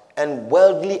and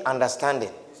worldly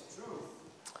understanding.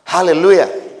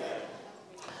 Hallelujah.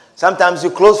 Sometimes you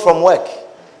close from work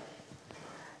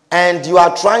and you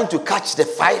are trying to catch the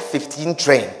 5:15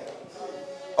 train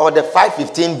or the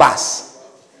 5:15 bus.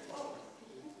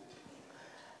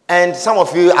 And some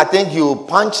of you, I think you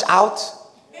punch out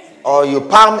or you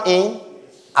palm in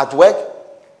at work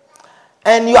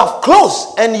and you have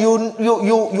closed and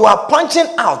you are punching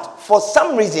out. For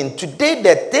some reason, today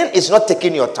the thing is not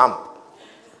taking your thumb.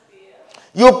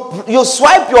 You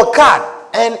swipe your card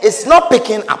and it's not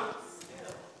picking up.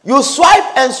 You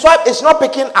swipe and swipe, it's not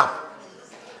picking up.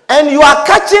 And you are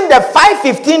catching the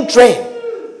 5:15 train.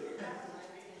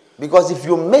 Because if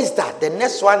you miss that, the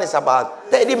next one is about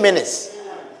 30 minutes.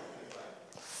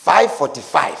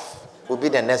 5:45 will be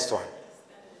the next one.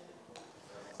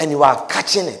 And you are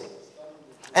catching it.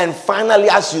 And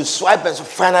finally, as you swipe, and so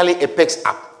finally it picks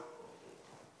up.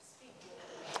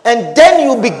 And then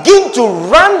you begin to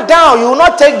run down. You will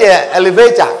not take the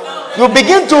elevator. You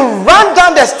begin to run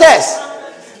down the stairs.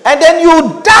 And then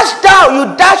you dash down,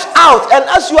 you dash out. And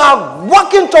as you are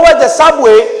walking towards the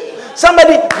subway,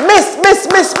 somebody miss.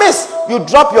 You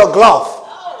drop your glove.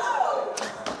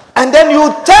 And then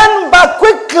you turn back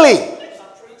quickly.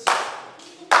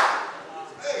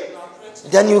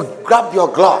 Then you grab your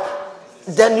glove.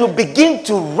 Then you begin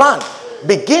to run.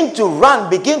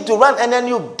 And then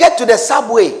you get to the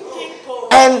subway.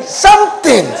 and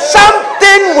something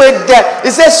with the,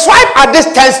 it says swipe at this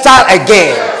turnstile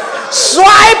again.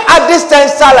 Swipe at this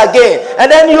turnstile again.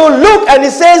 And then you look and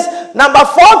it says number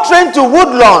 4 train to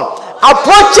Woodlawn,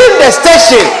 approaching the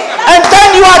station. And then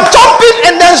you are jumping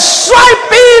and then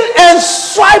swiping and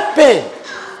swiping.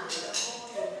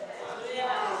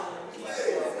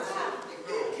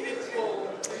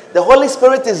 The Holy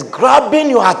Spirit is grabbing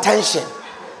your attention.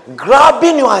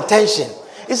 Grabbing your attention.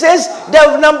 It says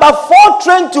the number 4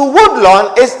 train to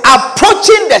Woodlawn is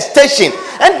approaching the station.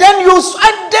 And then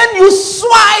you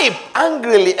swipe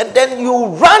angrily. And then you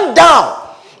run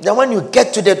down. Then when you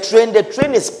get to the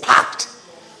train is packed.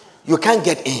 You can't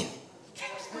get in.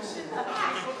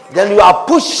 Then you are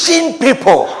pushing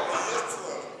people.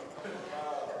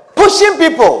 Pushing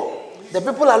people. The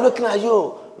people are looking at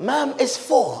you. Ma'am, it's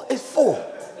full. It's full.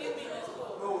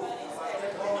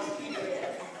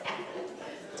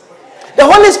 The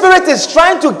Holy Spirit is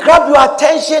trying to grab your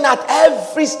attention at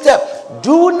every step.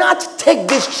 Do not take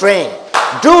this train.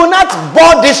 Do not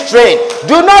board this train.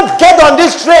 Do not get on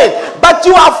this train. But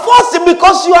you are forced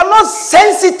because you are not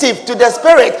sensitive to the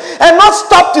Spirit and not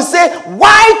stop to say,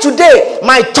 why today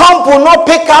my thumb will not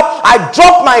pick up, I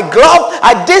drop my glove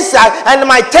at this and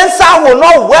my tensor will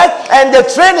not work and the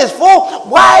train is full.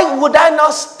 Why would I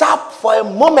not stop for a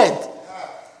moment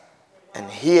and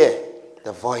hear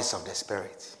the voice of the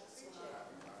Spirit?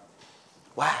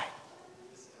 Why?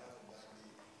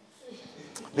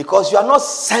 Because you are not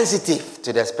sensitive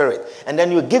to the Spirit. And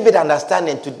then you give it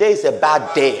understanding. Today is a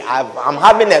bad day. I'm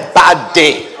having a bad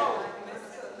day.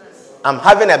 I'm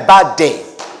having a bad day.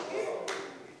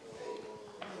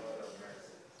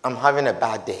 I'm having a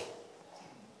bad day.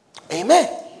 Amen.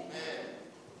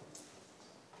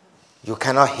 You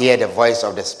cannot hear the voice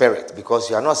of the Spirit because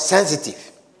you are not sensitive.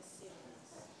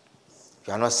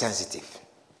 You are not sensitive.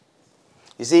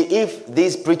 You see, if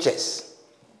these preachers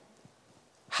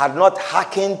had not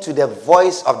hearkened to the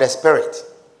voice of the Spirit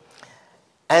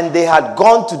and they had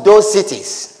gone to those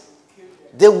cities,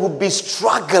 they would be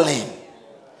struggling.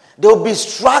 They would be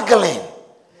struggling.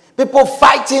 People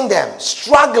fighting them,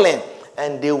 struggling,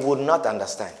 and they would not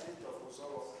understand.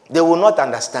 They would not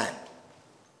understand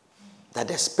that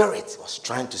the Spirit was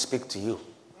trying to speak to you.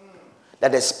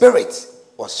 That the Spirit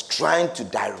was trying to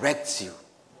direct you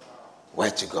where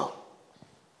to go.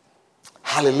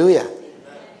 Hallelujah.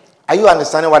 Are you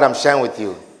understanding what I'm sharing with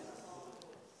you?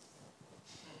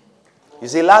 You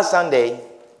see, last Sunday,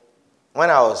 when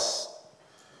I was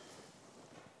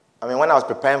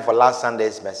preparing for last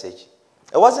Sunday's message,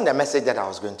 it wasn't the message that I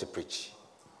was going to preach.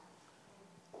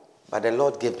 But the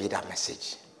Lord gave me that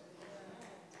message.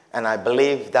 And I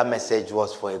believe that message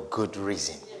was for a good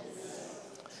reason.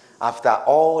 After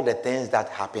all the things that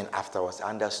happened afterwards, I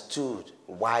understood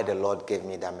why the Lord gave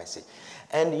me that message.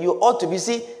 And you ought to be,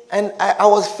 see, and I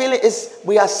was feeling,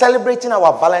 we are celebrating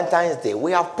our Valentine's Day.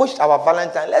 We have pushed our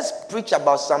Valentine. Let's preach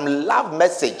about some love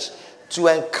message to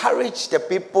encourage the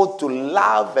people to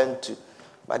love and to,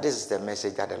 but this is the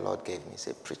message that the Lord gave me. He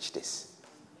said, preach this.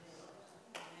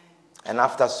 And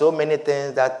after so many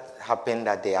things that happened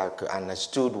that day, I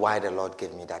understood why the Lord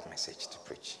gave me that message to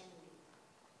preach.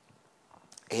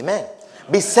 Amen.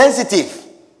 Be sensitive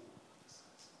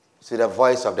to the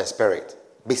voice of the Spirit.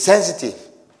 Be sensitive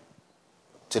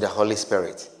to the Holy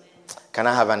Spirit. Can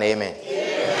I have an amen?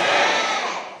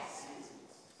 Amen.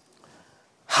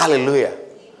 Hallelujah.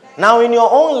 Amen. Now in your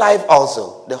own life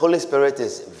also, the Holy Spirit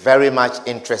is very much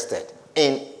interested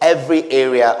in every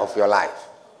area of your life.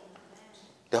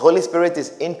 The Holy Spirit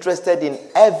is interested in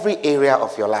every area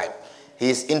of your life. He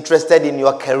is interested in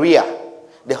your career.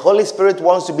 The Holy Spirit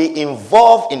wants to be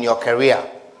involved in your career.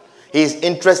 He is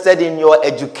interested in your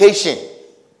education.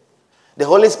 The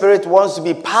Holy Spirit wants to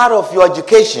be part of your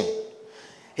education.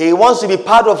 He wants to be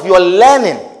part of your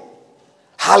learning.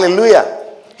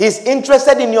 Hallelujah. He's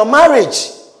interested in your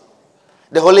marriage.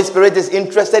 The Holy Spirit is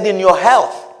interested in your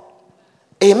health.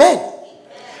 Amen.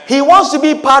 He wants to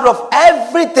be part of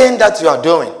everything that you are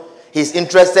doing. He's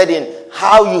interested in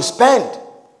how you spend.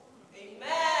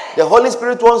 Amen. The Holy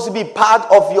Spirit wants to be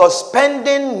part of your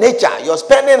spending nature, your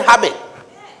spending habit.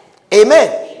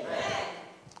 Amen.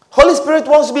 Holy Spirit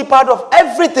wants to be part of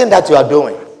everything that you are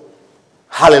doing.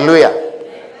 Hallelujah.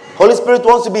 Amen. Holy Spirit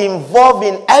wants to be involved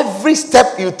in every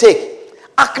step you take.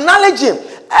 Acknowledge Him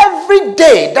every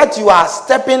day that you are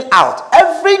stepping out.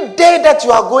 Every day that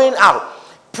you are going out.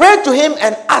 Pray to Him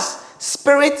and ask,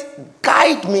 Spirit,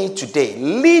 guide me today.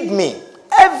 Lead me.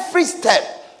 Every step,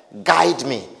 guide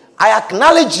me. I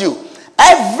acknowledge you.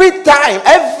 Every time,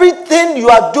 everything you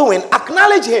are doing,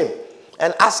 acknowledge Him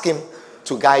and ask Him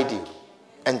to guide you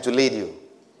and to lead you.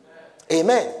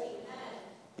 Amen.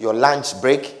 Your lunch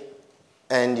break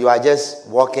and you are just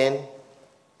walking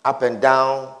up and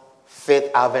down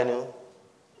 5th Avenue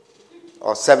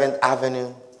or 7th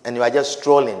Avenue, and you are just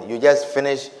strolling. You just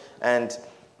finish, and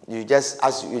you're just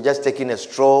taking a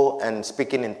stroll and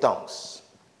speaking in tongues.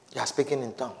 You are speaking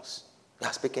in tongues. You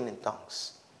are speaking in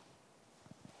tongues.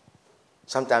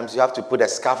 Sometimes you have to put a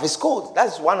scarf. It's cold.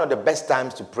 That's one of the best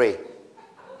times to pray.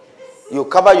 You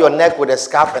cover your neck with a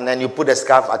scarf, and then you put a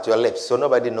scarf at your lips so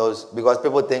nobody knows, because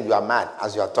people think you are mad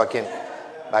as you are talking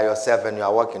by yourself and you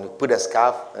are walking. You put a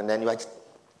scarf, and then you are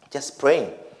just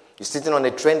praying. You're sitting on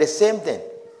a train, the same thing.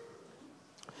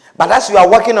 But as you are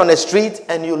walking on the street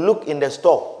and you look in the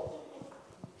store,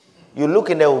 you look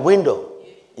in the window,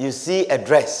 you see a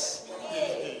dress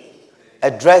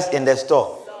in the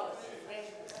store.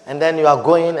 And then you are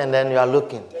going, and then you are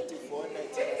looking.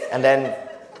 And then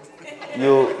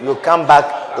you come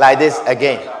back like this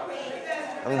again.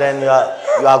 And then you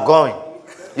are going.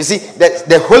 You see,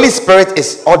 the Holy Spirit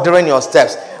is ordering your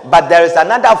steps. But there is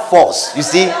another force, you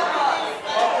see.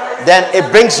 Then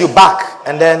it brings you back.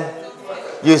 And then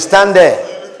you stand there.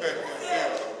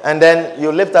 And then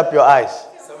you lift up your eyes.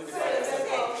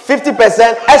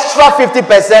 50%, extra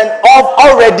 50% of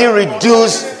already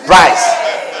reduced price.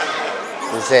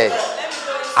 You say,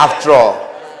 after all.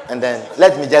 And then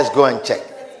let me just go and check.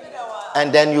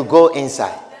 And then you go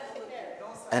inside.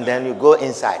 And then you go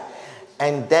inside.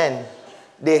 And then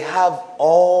they have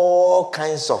all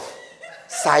kinds of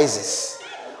sizes,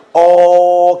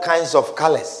 all kinds of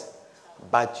colors,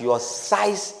 but your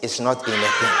size is not in a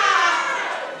thing.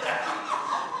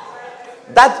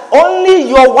 That only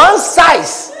your one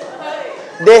size.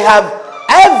 They have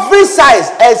every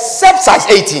size except size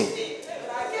 18.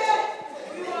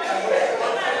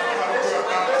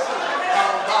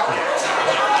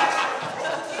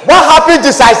 What happened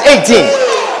to size 18?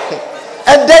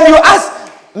 And then you ask,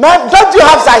 man, don't you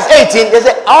have size 18? They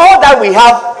say, all that we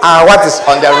have are what is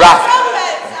on the rack.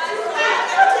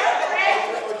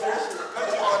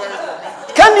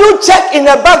 Can you check in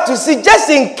the back to see, just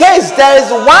in case there is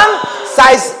one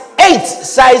size 8,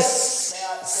 size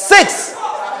 6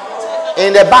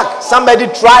 in the back? Somebody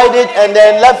tried it and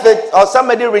then left it, or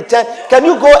somebody returned. Can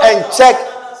you go and check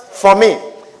for me?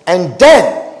 And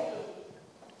then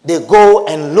they go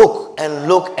and look and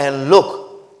look and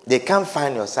look. They can't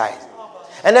find your size.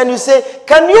 And then you say,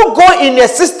 can you go in the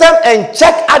system and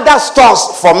check other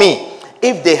stores for me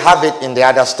if they have it in the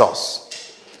other stores?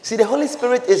 See, the Holy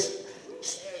Spirit is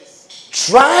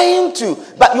trying to,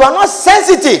 but you are not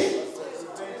sensitive.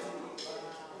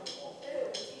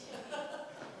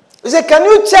 You say, can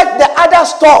you check the other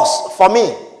stores for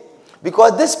me?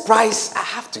 Because this price, I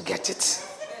have to get it.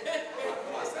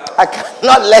 I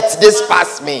cannot let this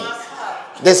pass me.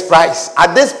 This price.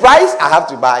 At this price, I have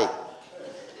to buy it.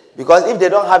 Because if they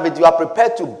don't have it, you are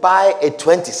prepared to buy a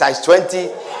 20, size 20,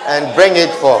 and bring it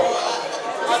for.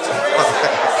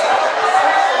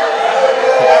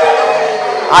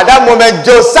 At that moment,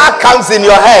 Josiah comes in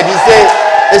your head. You say,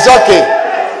 it's okay.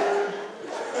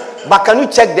 But can you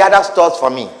check the other stores for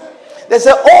me? They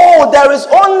say, oh, there is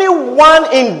only one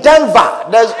in Denver.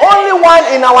 There's only one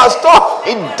in our store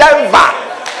in Denver.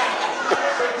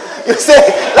 You say,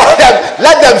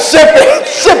 let them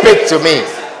ship it to me.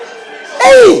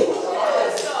 Hey,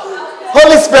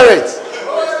 Holy Spirit.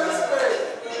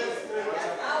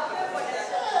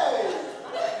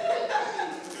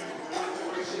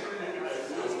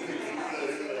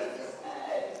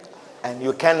 And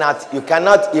you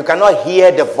cannot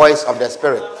hear the voice of the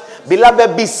Spirit.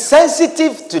 Beloved, be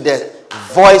sensitive to the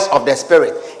voice of the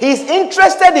Spirit. He's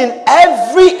interested in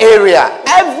every area.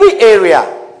 Every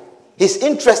area. He's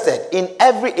interested in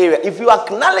every area. If you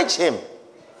acknowledge him,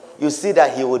 you see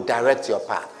that he will direct your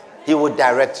path. He will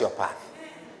direct your path.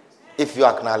 If you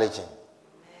acknowledge him,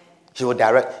 he will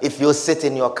direct. If you sit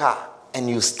in your car and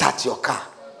you start your car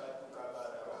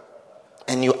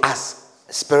and you ask,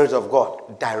 Spirit of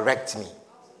God, direct me.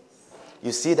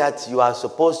 You see that you are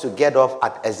supposed to get off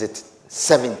at exit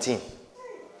 17.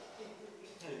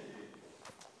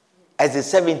 Exit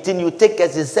 17, you take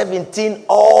exit 17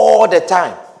 all the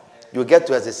time. You get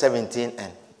to exit 17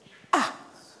 and,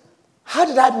 how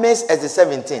did I miss exit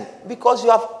 17? Because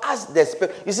you have asked the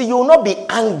Spirit. You see, you will not be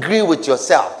angry with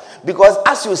yourself. Because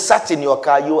as you sat in your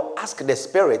car, you ask the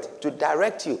Spirit to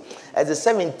direct you. Exit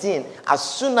 17, as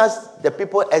soon as the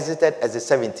people exited exit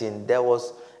 17, there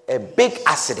was a big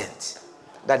accident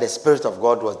that the Spirit of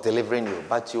God was delivering you.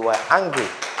 But you were angry.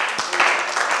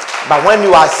 But when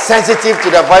you are sensitive to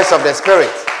the voice of the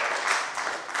Spirit,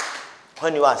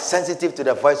 when you are sensitive to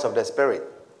the voice of the Spirit,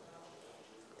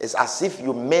 it's as if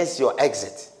you miss your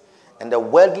exit. And the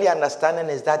worldly understanding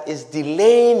is that it's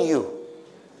delaying you.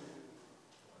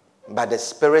 but the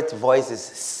Spirit voice is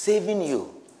saving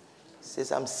you. It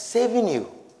says, I'm saving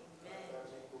you.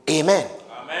 Amen.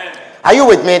 Amen. Are you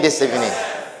with me this evening?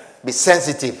 Be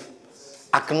sensitive.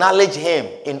 Acknowledge Him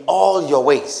in all your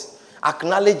ways.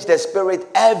 Acknowledge the Spirit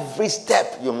every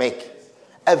step you make.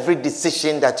 Every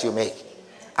decision that you make.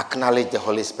 Acknowledge the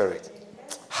Holy Spirit.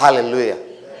 Hallelujah.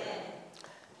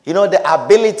 You know, the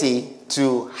ability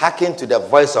to hearken to the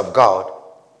voice of God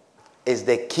is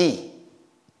the key.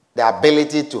 The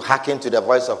ability to hearken to the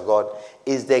voice of God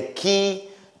is the key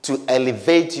to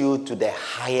elevate you to the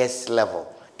highest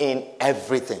level in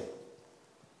everything.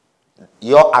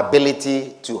 Your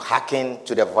ability to hearken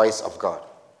to the voice of God.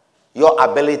 Your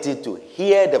ability to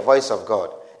hear the voice of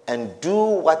God and do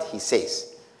what He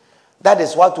says. That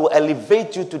is what will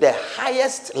elevate you to the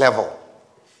highest level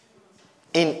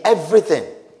in everything.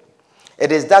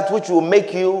 It is that which will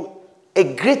make you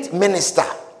a great minister.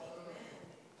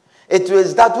 It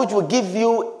is that which will give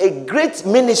you a great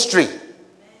ministry.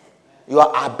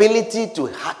 Your ability to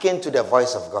hearken to the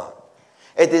voice of God.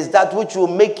 It is that which will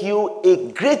make you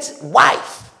a great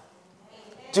wife.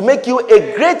 To make you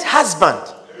a great husband.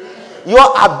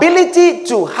 Your ability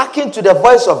to hearken to the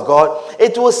voice of God,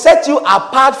 it will set you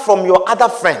apart from your other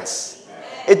friends.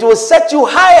 It will set you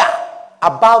higher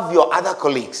above your other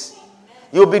colleagues.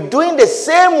 You'll be doing the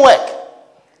same work.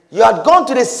 You had gone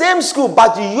to the same school,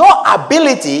 but your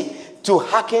ability to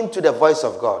hearken to the voice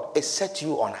of God, it set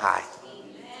you on high.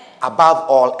 Above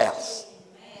all else.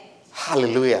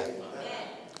 Hallelujah.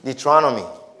 Deuteronomy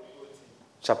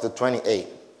chapter 28.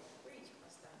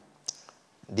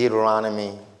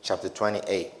 Deuteronomy chapter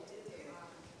 28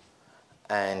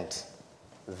 and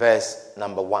verse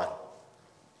number 1.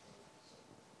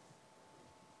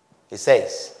 It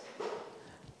says,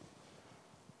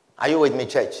 are you with me,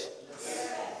 church? Yes.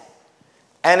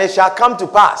 And it shall come to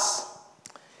pass,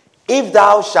 if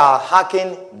thou shalt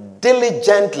hearken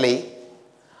diligently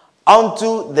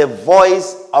unto the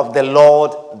voice of the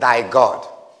Lord thy God.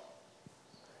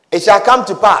 It shall come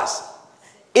to pass,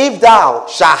 if thou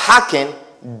shalt hearken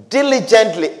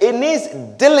diligently. It needs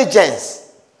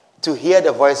diligence to hear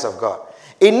the voice of God.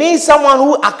 It needs someone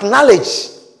who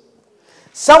acknowledges,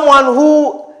 someone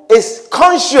who is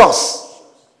conscious.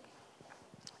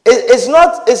 It's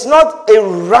not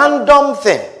a random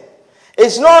thing.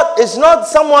 It's not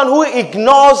someone who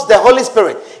ignores the Holy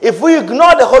Spirit. If we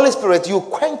ignore the Holy Spirit, you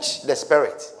quench the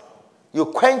Spirit. You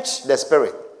quench the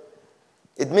Spirit.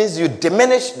 It means you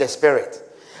diminish the Spirit.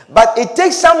 But it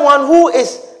takes someone who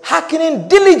is hearkening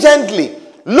diligently,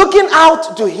 looking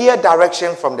out to hear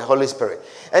direction from the Holy Spirit.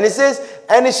 And it says,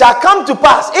 and it shall come to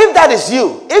pass, if that is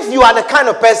you, if you are the kind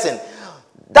of person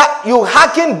that you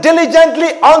hearken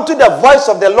diligently unto the voice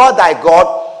of the Lord thy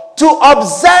God, to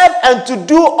observe and to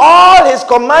do all his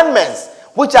commandments,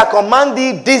 which I command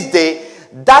thee this day,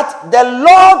 that the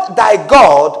Lord thy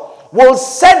God will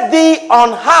set thee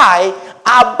on high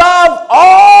above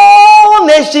all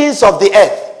nations of the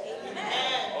earth.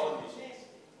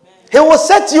 He will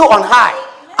set you on high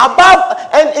above,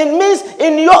 and it means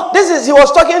he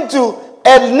was talking to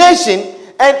a nation,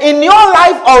 and in your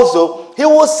life also, he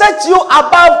will set you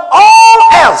above all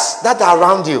else that are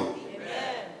around you.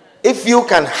 Amen. If you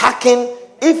can hearken,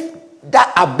 if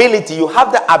that ability, you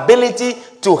have the ability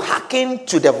to hearken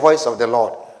to the voice of the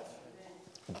Lord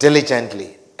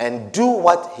diligently and do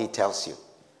what he tells you,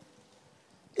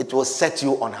 it will set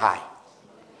you on high.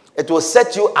 It will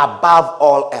set you above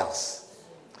all else.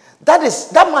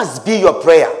 That must be your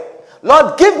prayer.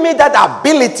 Lord, give me that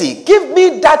ability. Give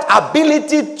me that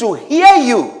ability to hear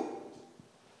you.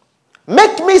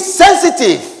 Make me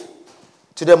sensitive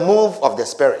to the move of the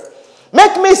Spirit.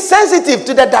 Make me sensitive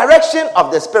to the direction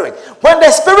of the Spirit. When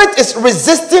the Spirit is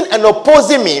resisting and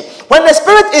opposing me, when the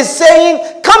Spirit is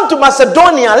saying, come to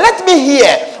Macedonia, let me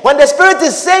hear. When the Spirit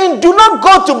is saying, do not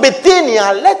go to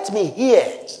Bithynia, let me hear.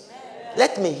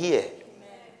 Let me hear.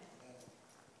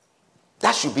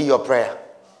 That should be your prayer.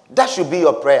 That should be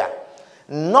your prayer.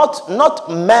 Not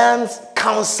man's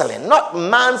counseling, not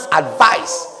man's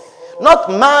advice, not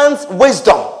man's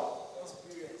wisdom.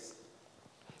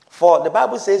 For the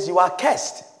Bible says you are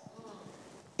cursed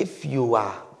if you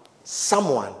are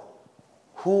someone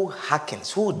who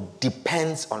hearkens, who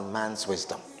depends on man's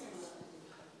wisdom.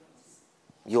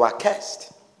 You are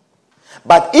cursed.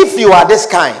 But if you are this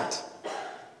kind,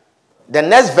 the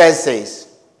next verse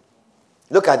says,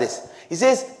 look at this. He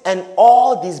says, and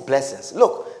all these blessings.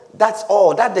 Look, that's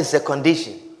all. That is a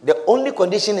condition. The only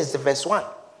condition is the verse 1.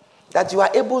 That you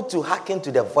are able to hearken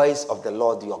to the voice of the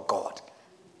Lord your God.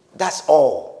 That's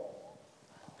all.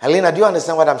 Helena, do you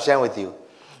understand what I'm sharing with you?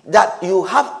 That you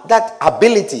have that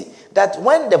ability, that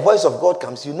when the voice of God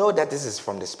comes, you know that this is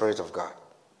from the Spirit of God.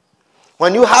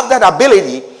 when you have that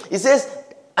ability, it says,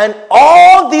 and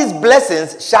all these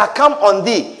blessings shall come on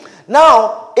thee.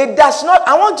 Now, it does not,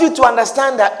 I want you to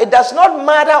understand that it does not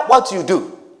matter what you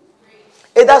do.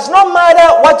 It does not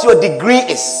matter what your degree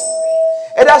is.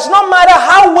 It does not matter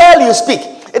how well you speak.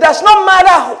 It does not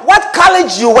matter what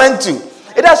college you went to.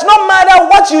 It does not matter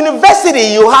what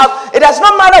university you have. It does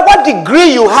not matter what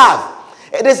degree you have.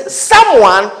 It is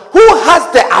someone who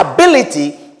has the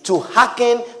ability to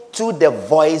hearken to the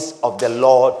voice of the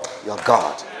Lord your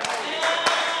God.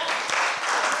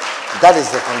 That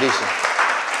is the condition.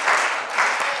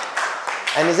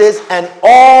 And it says, and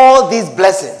all these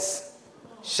blessings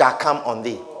shall come on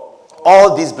thee.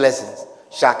 All these blessings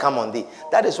shall come on thee.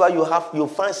 That is why you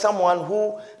find someone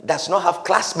who does not have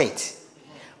classmates,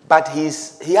 but he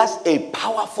has a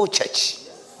powerful church,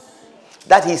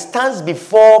 that he stands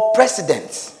before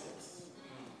presidents.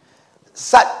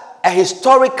 Such a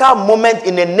historical moment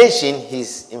in a nation,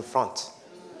 he's in front.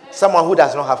 Someone who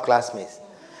does not have classmates.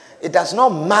 It does not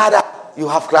matter you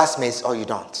have classmates or you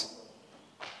don't.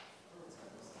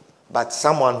 But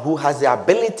someone who has the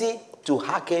ability to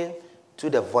hearken to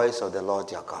the voice of the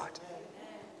Lord your God.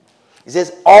 He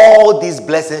says, all these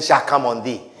blessings shall come on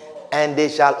thee, and they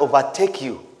shall overtake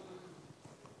you.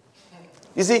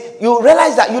 You see, you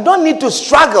realize that you don't need to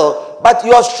struggle, but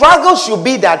your struggle should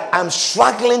be that I'm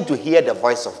struggling to hear the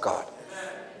voice of God.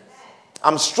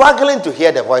 I'm struggling to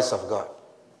hear the voice of God.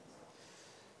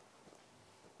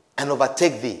 And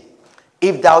overtake thee,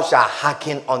 if thou shalt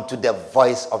hearken unto the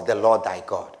voice of the Lord thy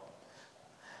God.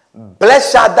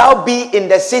 Blessed shalt thou be in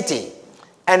the city,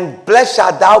 and blessed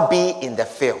shalt thou be in the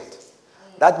field.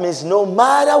 That means no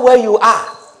matter where you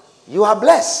are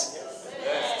blessed.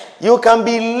 You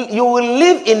will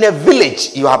live in a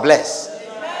village, you are blessed.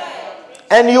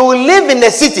 And you will live in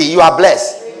the city, you are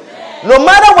blessed. No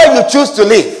matter where you choose to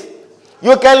live.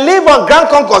 You can live on Grand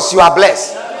Concourse, you are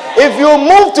blessed. If you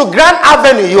move to Grand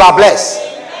Avenue, you are blessed.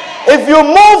 If you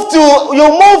move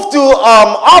to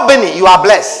Albany, you are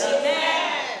blessed.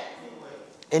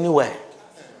 Anywhere.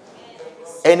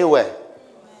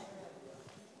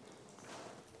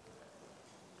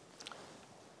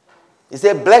 He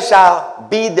said, blessed shall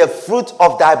be the fruit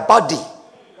of thy body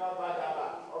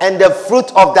and the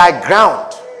fruit of thy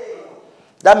ground.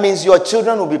 That means your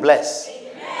children will be blessed.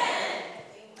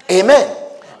 Amen.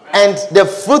 And the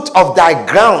fruit of thy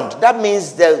ground. That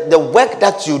means the work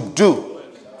that you do.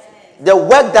 The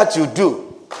work that you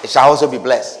do, it shall also be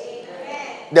blessed.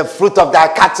 The fruit of thy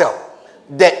cattle,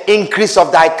 the increase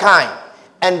of thy kind,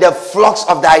 and the flocks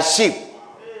of thy sheep.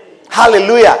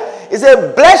 Hallelujah. He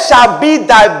said, blessed shall be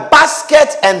thy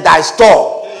basket and thy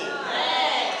store.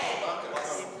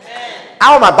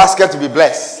 I want my basket to be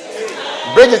blessed.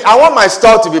 Bridget, I want my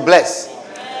store to be blessed.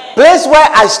 Place where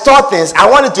I store things, I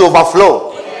want it to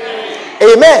overflow.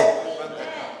 Amen.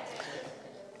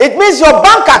 It means your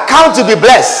bank account to be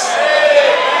blessed.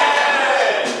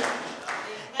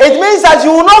 It means that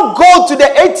you will not go to the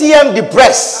ATM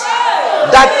depressed.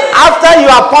 That after you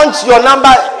have punched your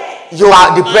number, you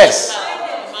are depressed.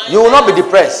 You will not be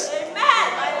depressed.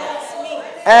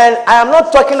 And I am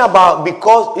not talking about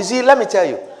because, you see, let me tell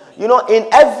you. You know, in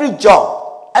every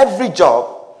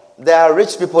job, there are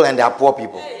rich people and there are poor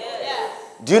people.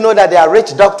 Do you know that there are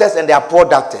rich doctors and there are poor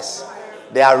doctors?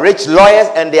 There are rich lawyers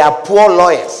and there are poor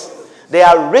lawyers. There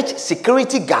are rich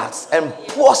security guards and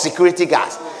poor security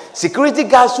guards. Security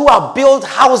guards who have built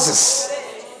houses.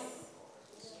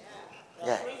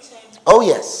 Yeah. Oh,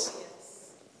 yes.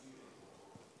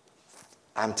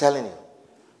 I'm telling you.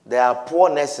 There are poor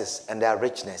nurses and there are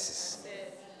rich nurses.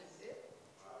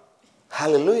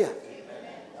 Hallelujah.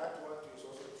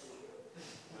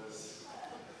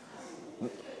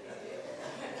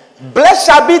 Blessed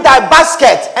shall be thy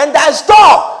basket and thy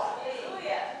store.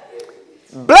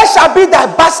 Blessed shall be thy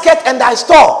basket and thy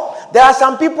store. There are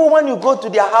some people, when you go to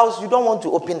their house, you don't want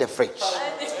to open the fridge.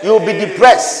 You'll be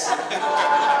depressed.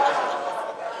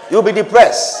 You'll be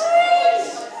depressed.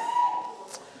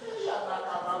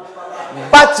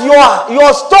 But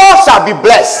your store shall be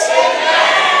blessed.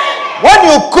 When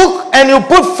you cook and you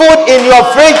put food in your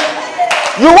fridge,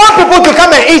 you want people to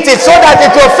come and eat it so that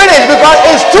it will finish, because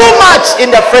it's too much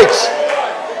in the fridge.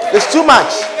 It's too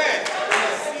much.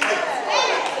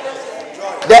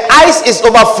 The ice is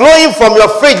overflowing from your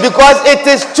fridge because it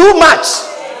is too much.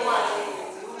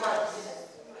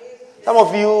 Some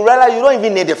of you realize you don't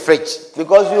even need a fridge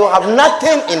because you have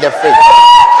nothing in the fridge.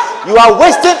 You are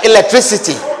wasting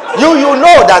electricity. You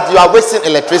know that you are wasting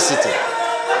electricity.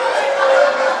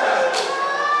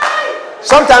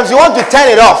 Sometimes you want to turn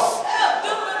it off,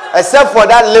 except for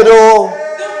that little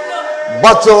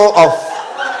bottle of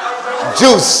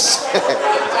juice.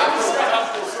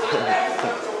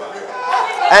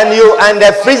 and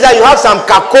the freezer, you have some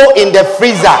cocoa in the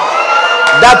freezer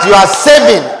that you are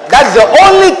saving. That's the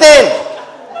only thing.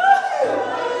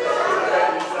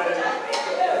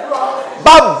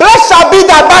 But blessed shall be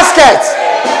thy basket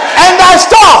and thy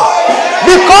store,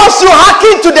 because you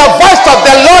hearken to the voice of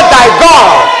the Lord thy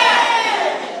God.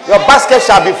 Your basket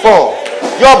shall be full.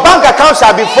 Your bank account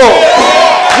shall be full.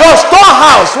 Your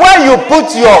storehouse, where you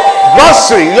put your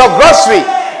grocery.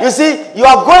 You see, you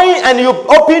are going and you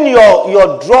open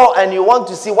your drawer and you want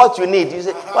to see what you need. You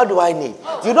say, what do I need?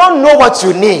 You don't know what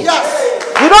you need.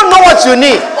 You don't know what you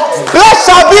need. Blessed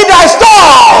shall be thy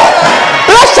store.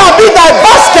 Blessed shall be thy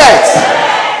basket.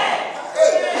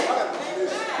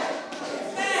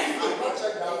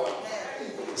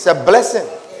 It's a blessing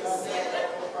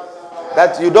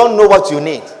that you don't know what you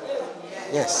need.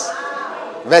 Yes.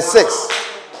 Verse 6.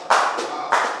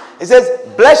 It says,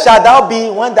 blessed shalt thou be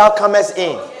when thou comest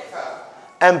in,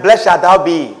 and blessed shalt thou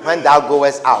be when thou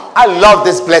goest out. I love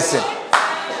this blessing.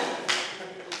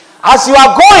 As you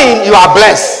are going, you are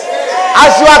blessed.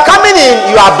 As you are coming in,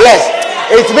 you are blessed.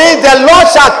 It means the Lord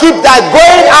shall keep thy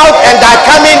going out and thy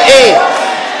coming in.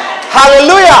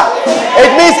 Hallelujah.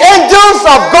 It means angels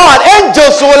of God,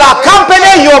 angels will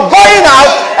accompany your going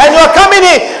out and your coming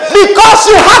in, because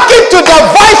you hearken to the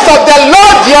voice of the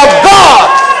Lord your God.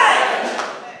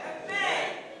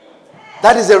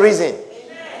 That is the reason.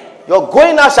 Your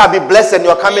going out shall be blessed and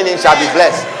your coming in shall be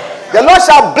blessed. The Lord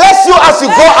shall bless you as you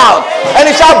go out, and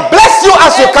He shall bless you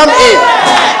as you come in.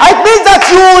 It means that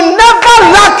you will never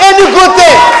lack any good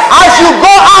thing as you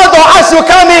go out or as you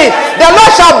come in. The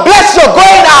Lord shall bless your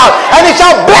going out, and He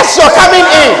shall bless your coming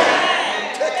in.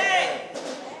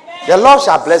 The Lord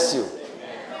shall bless you.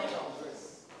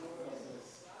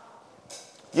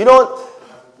 You know,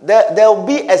 there will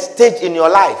be a stage in your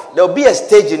life. There will be a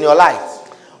stage in your life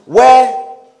where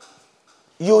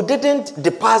you didn't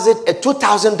deposit a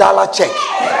 $2,000 check,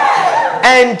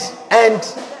 and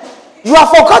you are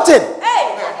forgotten.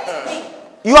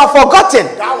 You are forgotten,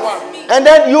 and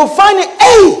then you find it.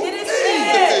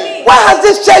 Hey, where has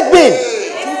this check been?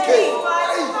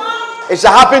 It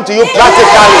shall happen to you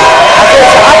practically. I said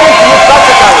it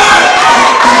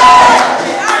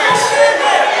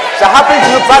shall happen to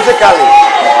you practically.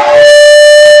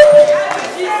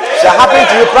 It shall happen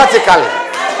to you practically. It shall happen to you practically.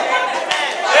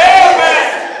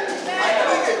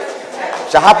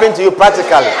 Shall happen to you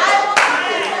practically.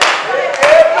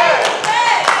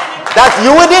 That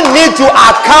you wouldn't need to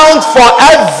account for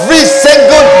every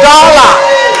single dollar.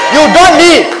 You don't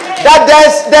need that.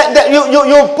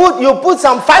 You put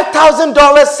some $5,000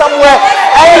 somewhere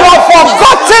and you're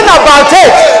forgotten about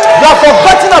it. You're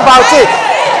forgotten about it.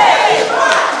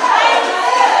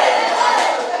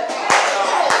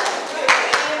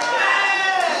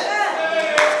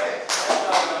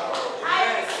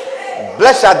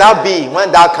 Blessed shalt thou be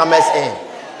when thou comest in,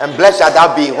 and blessed shalt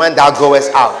thou be when thou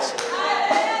goest out.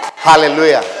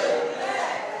 Hallelujah.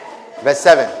 Verse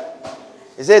 7.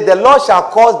 He said, the Lord shall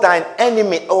cause thine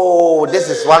enemy. Oh, this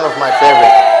is one of my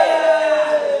favorite.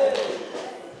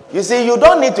 You see, you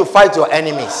don't need to fight your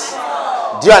enemies.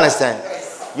 Do you understand?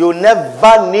 You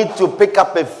never need to pick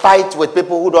up a fight with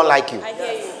people who don't like you. I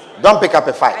hear you. Don't pick up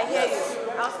a fight. I hear you.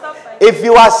 I'll stop fighting. If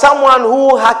you are someone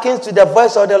who hearkens to the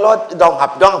voice of the Lord,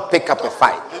 don't pick up a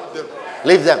fight.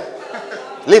 Leave them.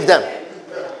 Leave them.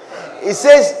 It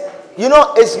says, you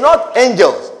know, it's not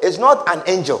angels. It's not an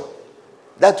angel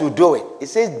that will do it. It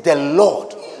says the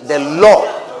Lord. The Lord.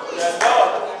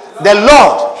 The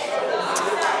Lord.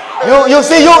 You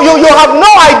see, you have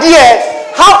no idea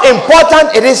how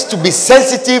important it is to be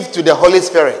sensitive to the Holy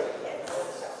Spirit.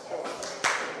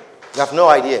 You have no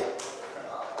idea.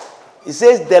 It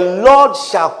says the Lord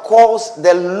shall cause,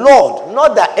 the Lord,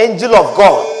 not the angel of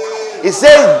God. It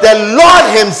says the Lord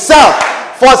Himself.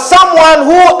 For someone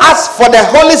who asks for the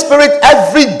Holy Spirit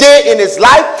every day in his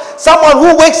life, someone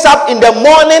who wakes up in the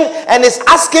morning and is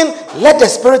asking, let the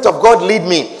Spirit of God lead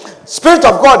me. Spirit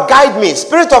of God, guide me.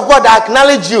 Spirit of God, I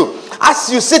acknowledge you. As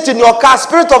you sit in your car,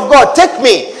 Spirit of God, take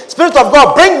me. Spirit of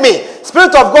God, bring me.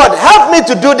 Spirit of God, help me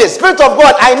to do this. Spirit of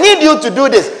God, I need you to do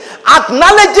this.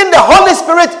 Acknowledging the Holy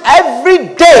Spirit every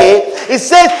day, it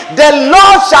says, the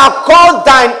Lord shall cause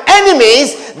thine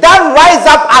enemies that rise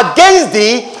up against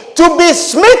thee to be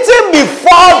smitten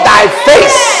before thy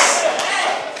face.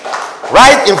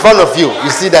 Right in front of you, you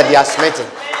see that they are smitten.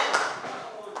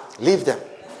 Leave them.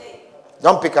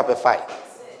 Don't pick up a fight.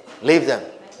 Leave them.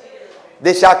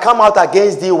 They shall come out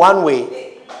against thee one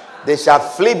way. They shall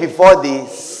flee before thee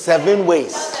 7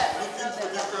 ways.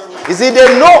 You see,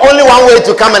 they know only one way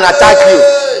to come and attack you.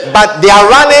 But they are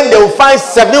running, they will find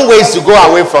 7 ways to go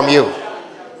away from you.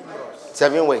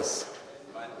 7 ways.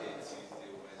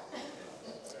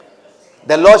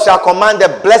 The Lord shall command the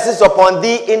blessings upon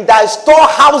thee in thy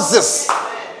storehouses.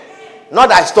 Not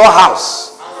thy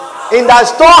storehouse. In thy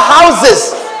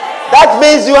storehouses. That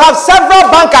means you have several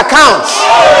bank accounts.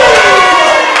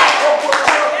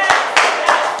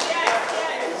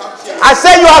 I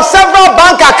say you have several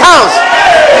bank accounts.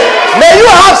 May you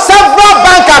have several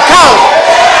bank accounts.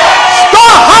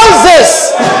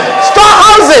 Storehouses.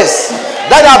 Storehouses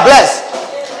that are blessed.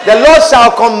 The Lord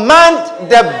shall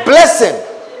command the blessing.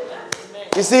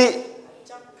 You see,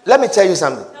 let me tell you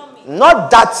something. Not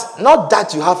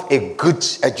that you have a good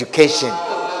education.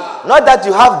 Not that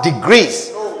you have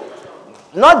degrees.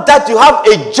 Not that you have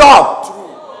a job.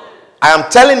 I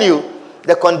am telling you,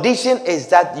 the condition is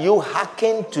that you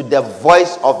hearken to the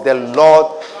voice of the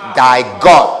Lord thy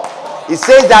God. He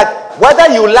says that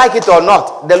whether you like it or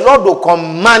not, the Lord will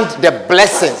command the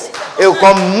blessings. He will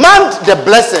command the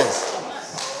blessings.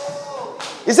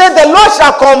 He said, the Lord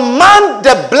shall command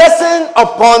the blessing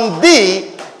upon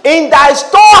thee in thy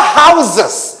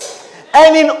storehouses,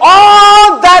 and in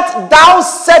all that thou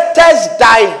settest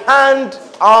thy hand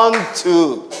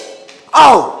unto.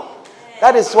 Oh,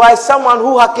 that is why someone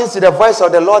who hearkens to the voice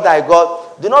of the Lord thy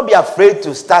God, do not be afraid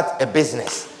to start a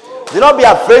business. Do not be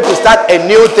afraid to start a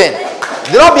new thing.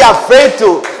 Do not be afraid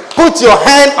to put your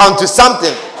hand onto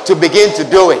something to begin to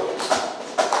do it.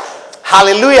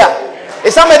 Hallelujah.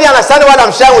 Is somebody understanding what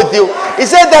I'm sharing with you? He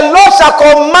said, the Lord shall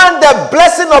command the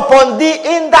blessing upon thee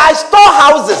in thy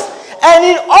storehouses, and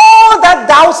in all that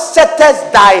thou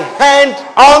settest thy hand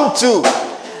unto.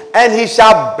 And he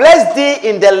shall bless thee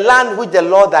in the land which the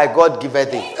Lord thy God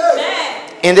giveth thee. Amen.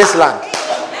 In this land.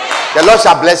 Amen. The Lord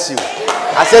shall bless you.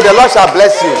 I said, the Lord shall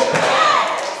bless you.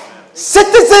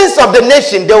 Citizens of the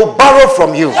nation, they will borrow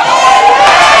from you.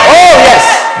 Oh yes.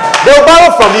 They will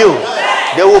borrow from you.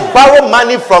 They will borrow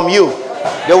money from you.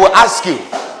 They will ask you.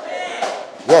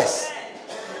 Yes.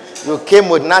 You came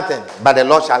with nothing, but the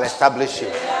Lord shall establish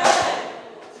you.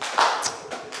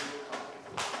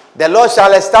 The Lord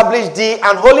shall establish thee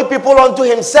an holy people unto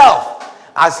himself,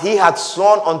 as he hath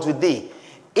sworn unto thee,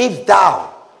 if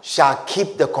thou shalt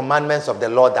keep the commandments of the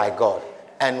Lord thy God,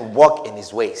 and walk in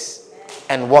his ways.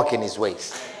 And walk in his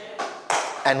ways.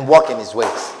 And walk in his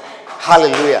ways.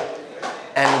 Hallelujah.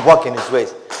 And walk in his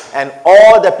ways. And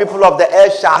all the people of the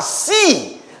earth shall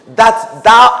see that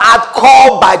thou art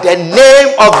called by the name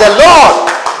of the Lord.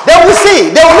 They will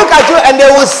see. They will look at you and they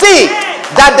will see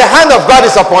that the hand of God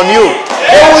is upon you.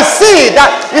 They will see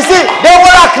that, you see, they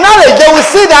will acknowledge, they will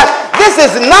see that this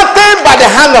is nothing but the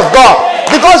hand of God.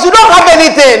 Because you don't have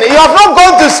anything. You have not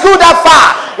gone to school that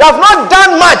far. You have not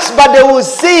done much, but they will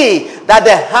see that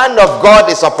the hand of God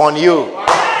is upon you.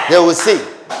 They will see.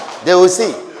 They will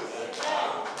see.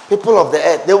 People of the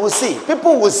earth, they will see.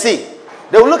 People will see.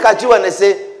 They will look at you and they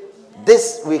say,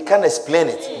 this, we can't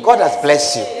explain it. God has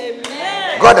blessed you.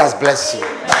 God has blessed you.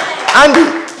 Andy,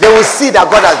 they will see that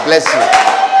God has blessed you.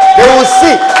 They will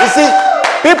see. You see,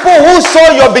 people who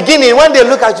saw your beginning, when they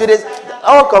look at you,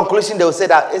 our conclusion, they will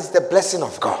say that it's the blessing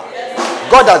of God.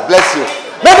 God has blessed you.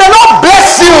 May the Lord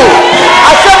bless you.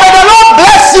 I said, may the Lord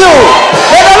bless you.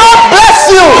 May the Lord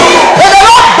bless you. May the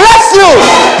Lord bless you.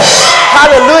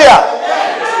 Hallelujah.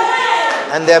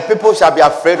 And the people shall be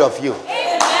afraid of you.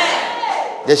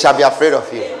 They shall be afraid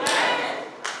of you.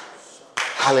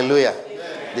 Hallelujah.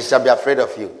 They shall be afraid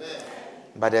of you.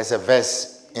 But there's a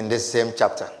verse in this same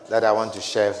chapter that I want to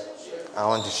share. I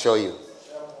want to show you.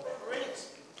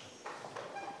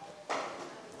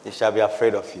 They shall be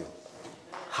afraid of you.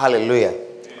 Hallelujah.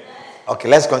 Okay,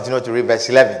 let's continue to read verse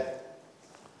 11.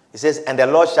 It says, and the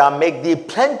Lord shall make thee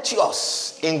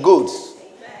plenteous in goods.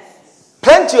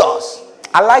 Plenteous.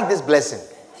 I like this blessing.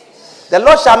 The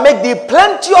Lord shall make thee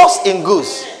plenteous in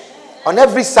goods on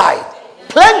every side.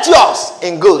 Plenteous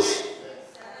in goods.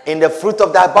 In the fruit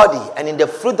of thy body, and in the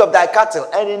fruit of thy cattle,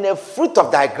 and in the fruit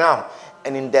of thy ground,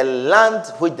 and in the land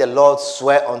which the Lord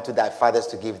sware unto thy fathers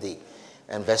to give thee.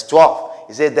 And verse 12,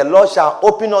 he says, the Lord shall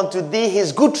open unto thee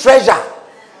his good treasure,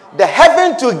 the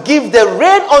heaven to give the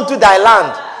rain unto thy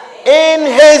land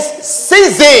in his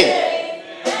season,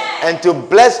 and to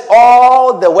bless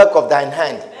all the work of thine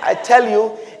hand. I tell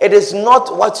you, it is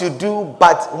not what you do,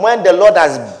 but when the Lord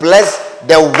has blessed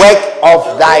the work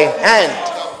of thy hand.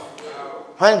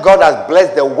 When God has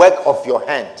blessed the work of your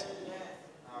hand.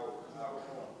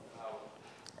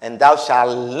 And thou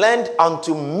shalt lend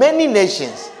unto many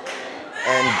nations,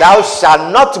 and thou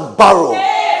shalt not borrow.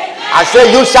 I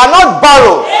say, you shall not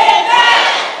borrow.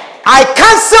 I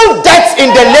cancel debt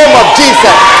in the name of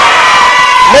Jesus.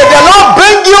 May the Lord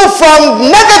bring you from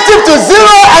negative to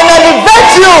zero and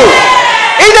elevate you.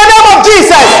 In the name of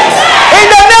Jesus. In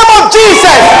the name of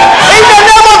Jesus. In the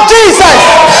name of Jesus.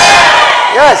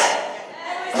 Yes.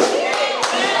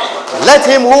 Let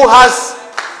him who has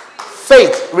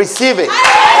faith receive it.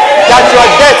 That your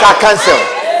debts are cancelled.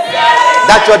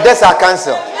 That your debts are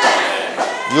cancelled.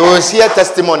 You will hear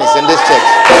testimonies in this church.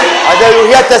 And then you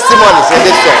hear testimonies in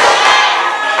this church.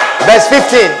 Verse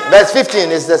 15. Verse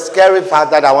 15 is the scary part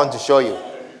that I want to show you.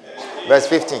 Verse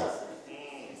 15.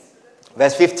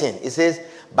 Verse 15. It says,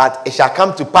 but it shall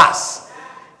come to pass,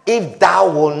 if thou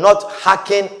wilt not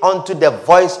hearken unto the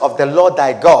voice of the Lord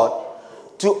thy God,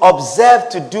 to observe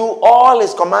to do all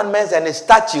his commandments and his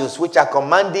statutes which are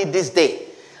commanded this day,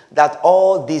 that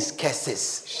all these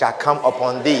curses shall come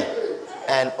upon thee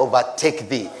and overtake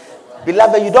thee.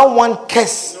 Beloved, you don't want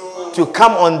curse to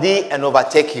come on thee and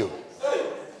overtake you.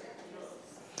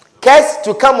 Curse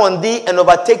to come on thee and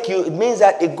overtake you, it means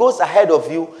that it goes ahead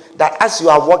of you, that as you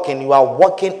are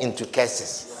walking into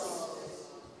curses.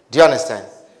 Do you understand?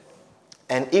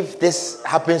 And if this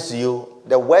happens to you,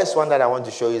 the worst one that I want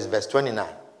to show you is verse 29.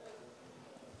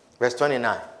 Verse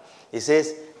 29. It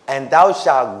says, and thou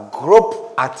shalt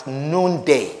grope at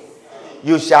noonday.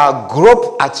 You shall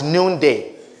grope at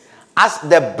noonday, as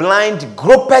the blind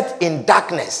gropeth in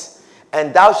darkness,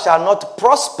 and thou shalt not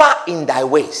prosper in thy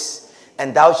ways,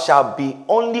 and thou shalt be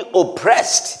only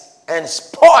oppressed and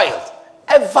spoiled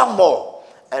evermore.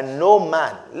 And no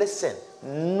man, listen,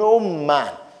 no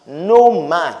man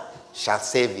shall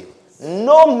save you.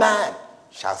 No man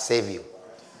shall save you.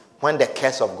 When the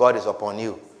curse of God is upon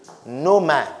you, no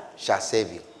man shall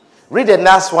save you. Read the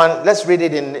last one. Let's read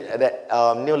it in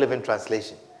the New Living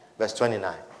Translation. Verse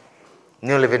 29.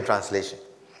 New Living Translation.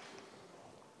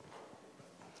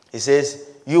 It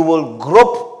says, you will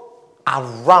grope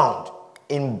around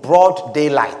in broad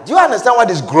daylight. Do you understand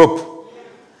what is grope?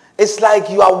 It's like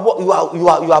you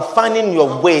are finding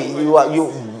your way. You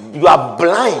are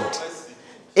blind.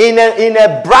 In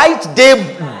a bright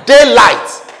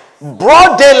daylight,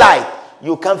 broad daylight,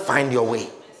 you can't find your way.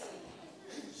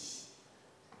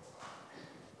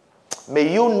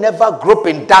 May you never grope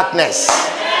in darkness.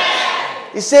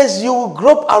 It says you will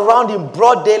grope around in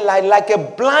broad daylight like a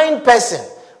blind person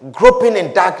groping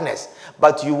in darkness,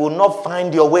 but you will not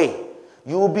find your way.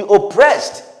 You will be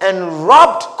oppressed and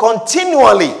robbed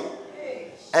continually,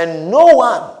 and no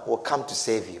one will come to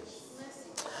save you.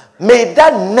 May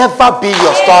that never be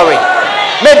your story.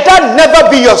 May that never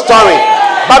be your story.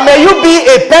 But may you be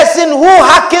a person who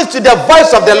hearkens to the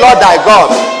voice of the Lord thy God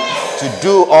to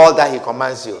do all that he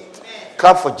commands you.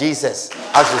 Clap for Jesus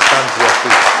as you stand to your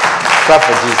feet. Clap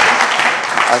for Jesus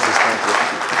as you stand to your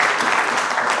feet.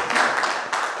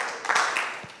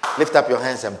 Lift up your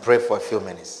hands and pray for a few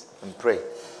minutes. And pray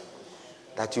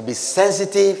that you be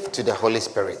sensitive to the Holy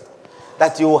Spirit.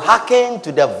 That you hearken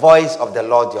to the voice of the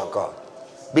Lord your God.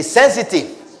 Be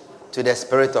sensitive to the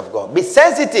Spirit of God. Be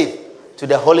sensitive to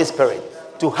the Holy Spirit.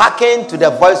 To hearken to the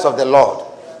voice of the Lord.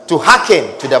 To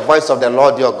hearken to the voice of the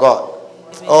Lord your God.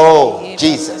 Oh,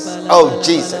 Jesus. Oh,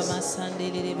 Jesus.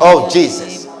 Oh,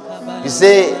 Jesus. You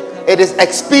say, it is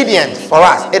expedient for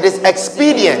us. It is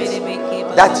expedient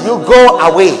that you go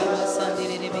away.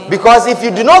 Because if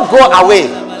you do not go away,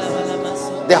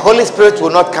 the Holy Spirit will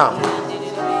not come.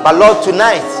 But Lord,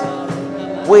 tonight,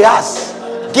 we ask,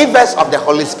 give us of the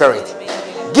Holy Spirit.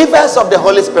 Give us of the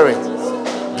Holy Spirit.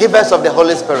 Give us of the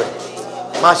Holy Spirit.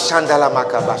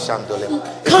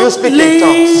 If you speak in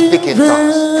tongues, speak in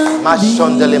tongues.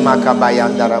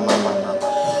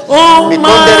 Oh,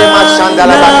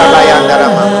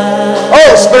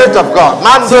 Spirit of God.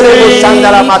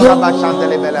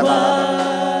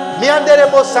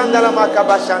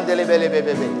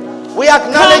 We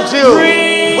acknowledge you.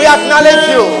 We acknowledge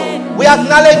you. We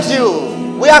acknowledge you.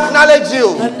 We acknowledge you.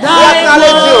 We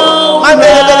acknowledge you.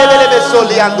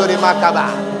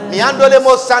 Miandole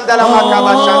mo sandala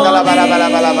makaba shandala bala bala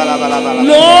bala bala bala bala.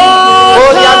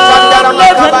 Oh yandala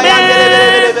makaba yandele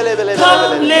bele bele bele.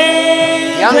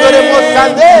 Yandole mo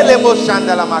sandele mo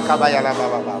shandala makaba yala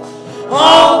bala bala.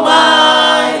 Oh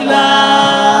my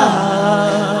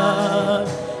Lord,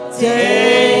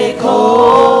 take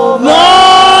over.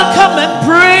 Lord, come and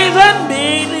breathe in me.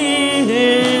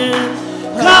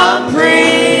 Come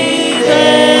breathe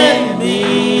in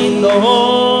me,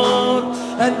 Lord,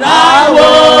 and I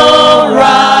will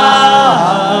rise.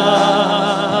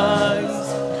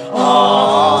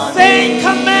 Oh, say,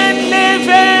 come and live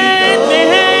in me.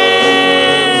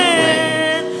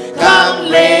 Come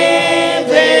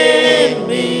live in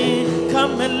me.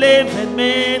 Come and live in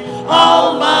me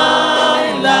all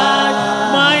my life.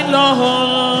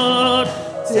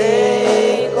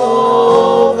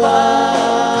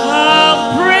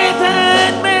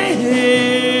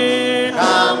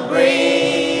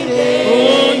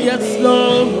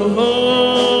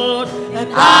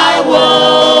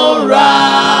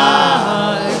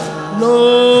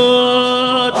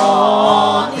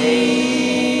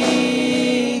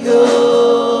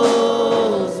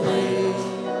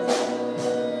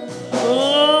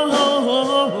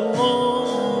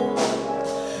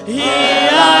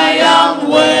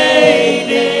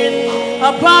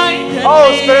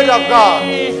 Oh, Spirit of God,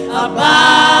 we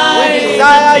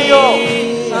desire you.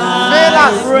 Fill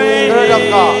us, Spirit of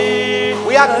God.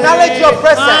 We acknowledge your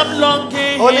presence,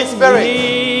 Holy Spirit.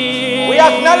 We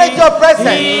acknowledge your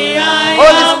presence,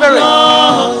 Holy Spirit.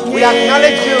 We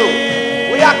acknowledge you.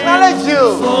 We acknowledge you.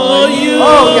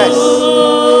 Oh, yes.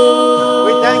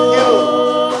 We thank you.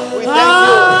 We thank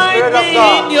you, Spirit of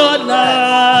God. Your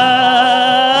love.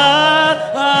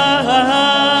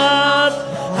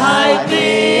 I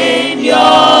need your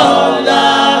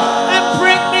love. And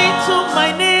bring me to my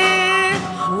knees.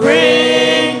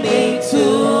 Bring me to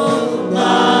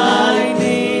my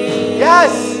knees.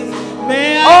 Yes.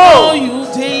 May I know you,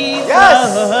 Jesus.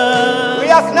 Yes. We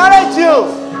acknowledge you.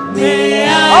 May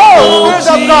I Oh,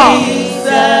 Spirit of God,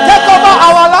 take over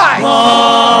our lives.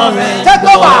 Take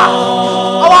over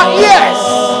our ears,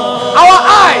 our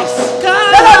eyes.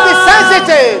 Let us be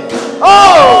sensitive.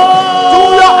 Oh, to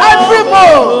your every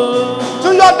move,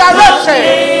 to your direction,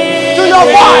 to your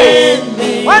voice.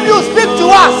 When you speak to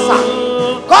us,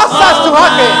 cause us to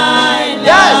hearken.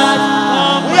 Yes,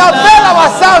 we avail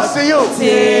ourselves to you.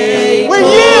 We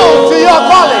yield to your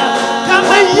calling.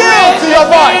 We yield to your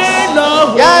voice.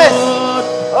 Yes.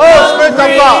 Oh, Spirit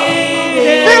of God,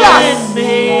 fill us.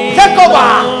 Take over.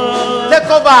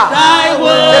 Take over.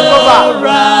 Take over.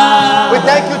 We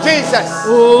thank you, Jesus.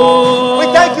 We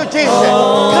thank you, Jesus,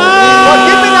 for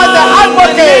giving us the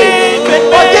advocate,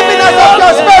 for giving us of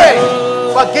your Spirit,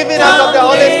 for giving us of the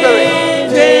Holy Spirit.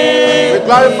 We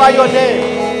glorify your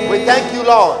name. We thank you,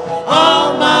 Lord.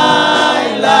 All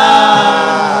my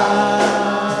life,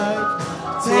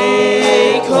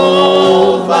 take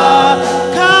over.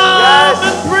 Come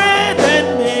and breathe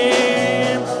in me.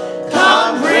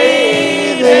 Come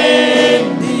breathe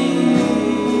in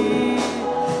me,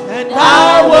 and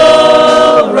I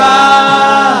will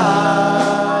rise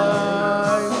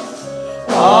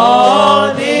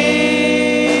on eagle's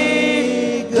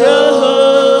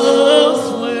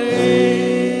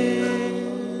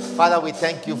wings. Father, we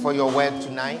thank you for your word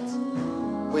tonight.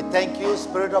 We thank you,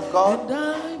 Spirit of God.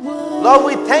 Lord,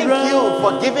 we thank you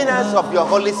for giving us of your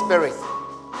Holy Spirit.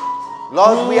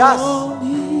 Lord, we ask,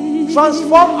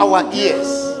 transform our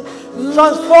ears,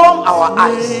 transform our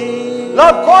eyes.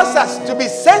 Lord, cause us to be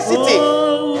sensitive.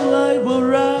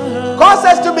 Cause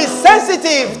us to be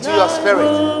sensitive to your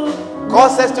Spirit.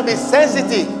 Cause us to be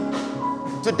sensitive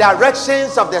to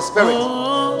directions of the Spirit.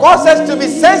 Cause us to be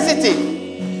sensitive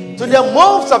to the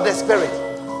moves of the Spirit.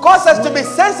 Cause us to be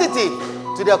sensitive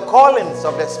to the callings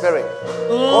of the Spirit.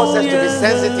 Cause us to be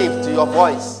sensitive to your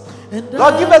voice.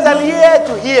 Lord, give us an ear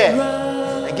to hear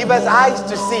and give us eyes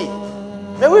to see.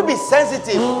 May we be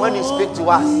sensitive when you speak to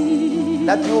us,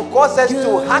 that you will cause us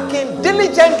to hearken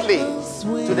diligently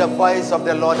to the voice of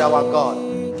the Lord our God.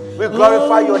 We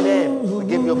glorify your name. We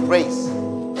give you praise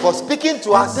for speaking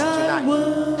to us tonight.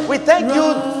 We thank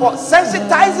you for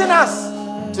sensitizing us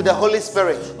to the Holy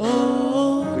Spirit.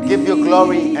 We give you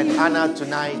glory and honor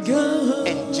tonight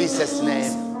in Jesus'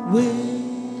 name.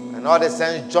 And all the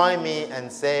saints join me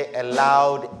and say a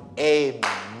loud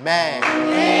amen.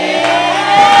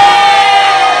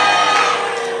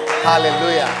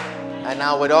 Hallelujah. And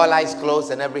now with all eyes closed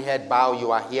and every head bowed,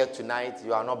 you are here tonight.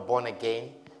 You are not born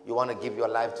again. You want to give your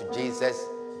life to Jesus.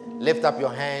 Lift up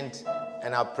your hand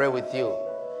and I'll pray with you.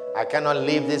 I cannot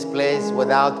leave this place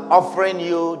without offering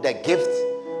you the gift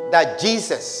that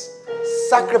Jesus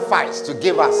sacrificed to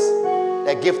give us,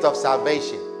 the gift of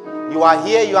salvation. You are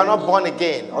here, you are not born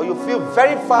again, or you feel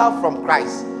very far from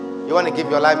Christ. You want to give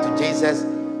your life to Jesus.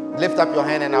 Lift up your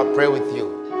hand and I'll pray with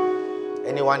you.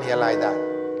 Anyone here like that?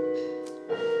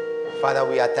 Father,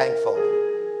 we are thankful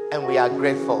and we are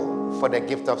grateful for the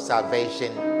gift of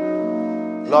salvation.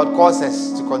 Lord, cause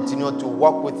us to continue to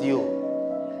walk with you.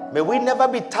 May we never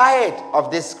be tired of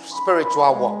this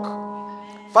spiritual walk.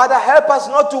 Father, help us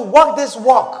not to walk this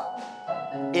walk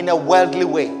in a worldly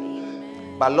way.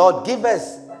 But Lord, give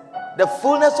us the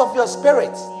fullness of your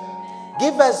Spirit.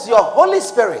 Give us your Holy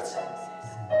Spirit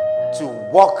to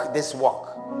walk this walk.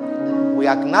 We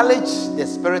acknowledge the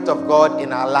Spirit of God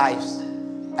in our lives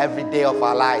every day of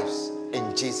our lives.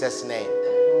 In Jesus' name,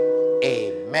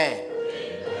 amen.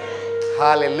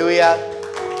 Hallelujah.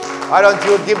 Why don't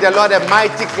you give the Lord a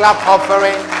mighty clap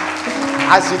offering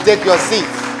as you take your seat.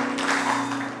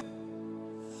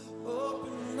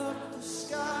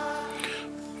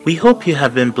 We hope you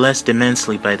have been blessed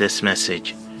immensely by this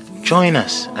message. Join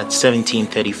us at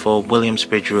 1734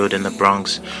 Williamsbridge Road in the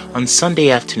Bronx on Sunday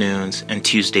afternoons and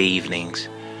Tuesday evenings.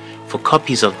 For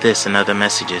copies of this and other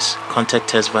messages,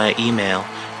 contact us via email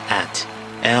at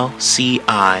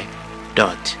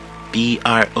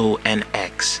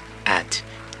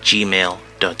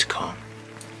lci.bronx@gmail.com.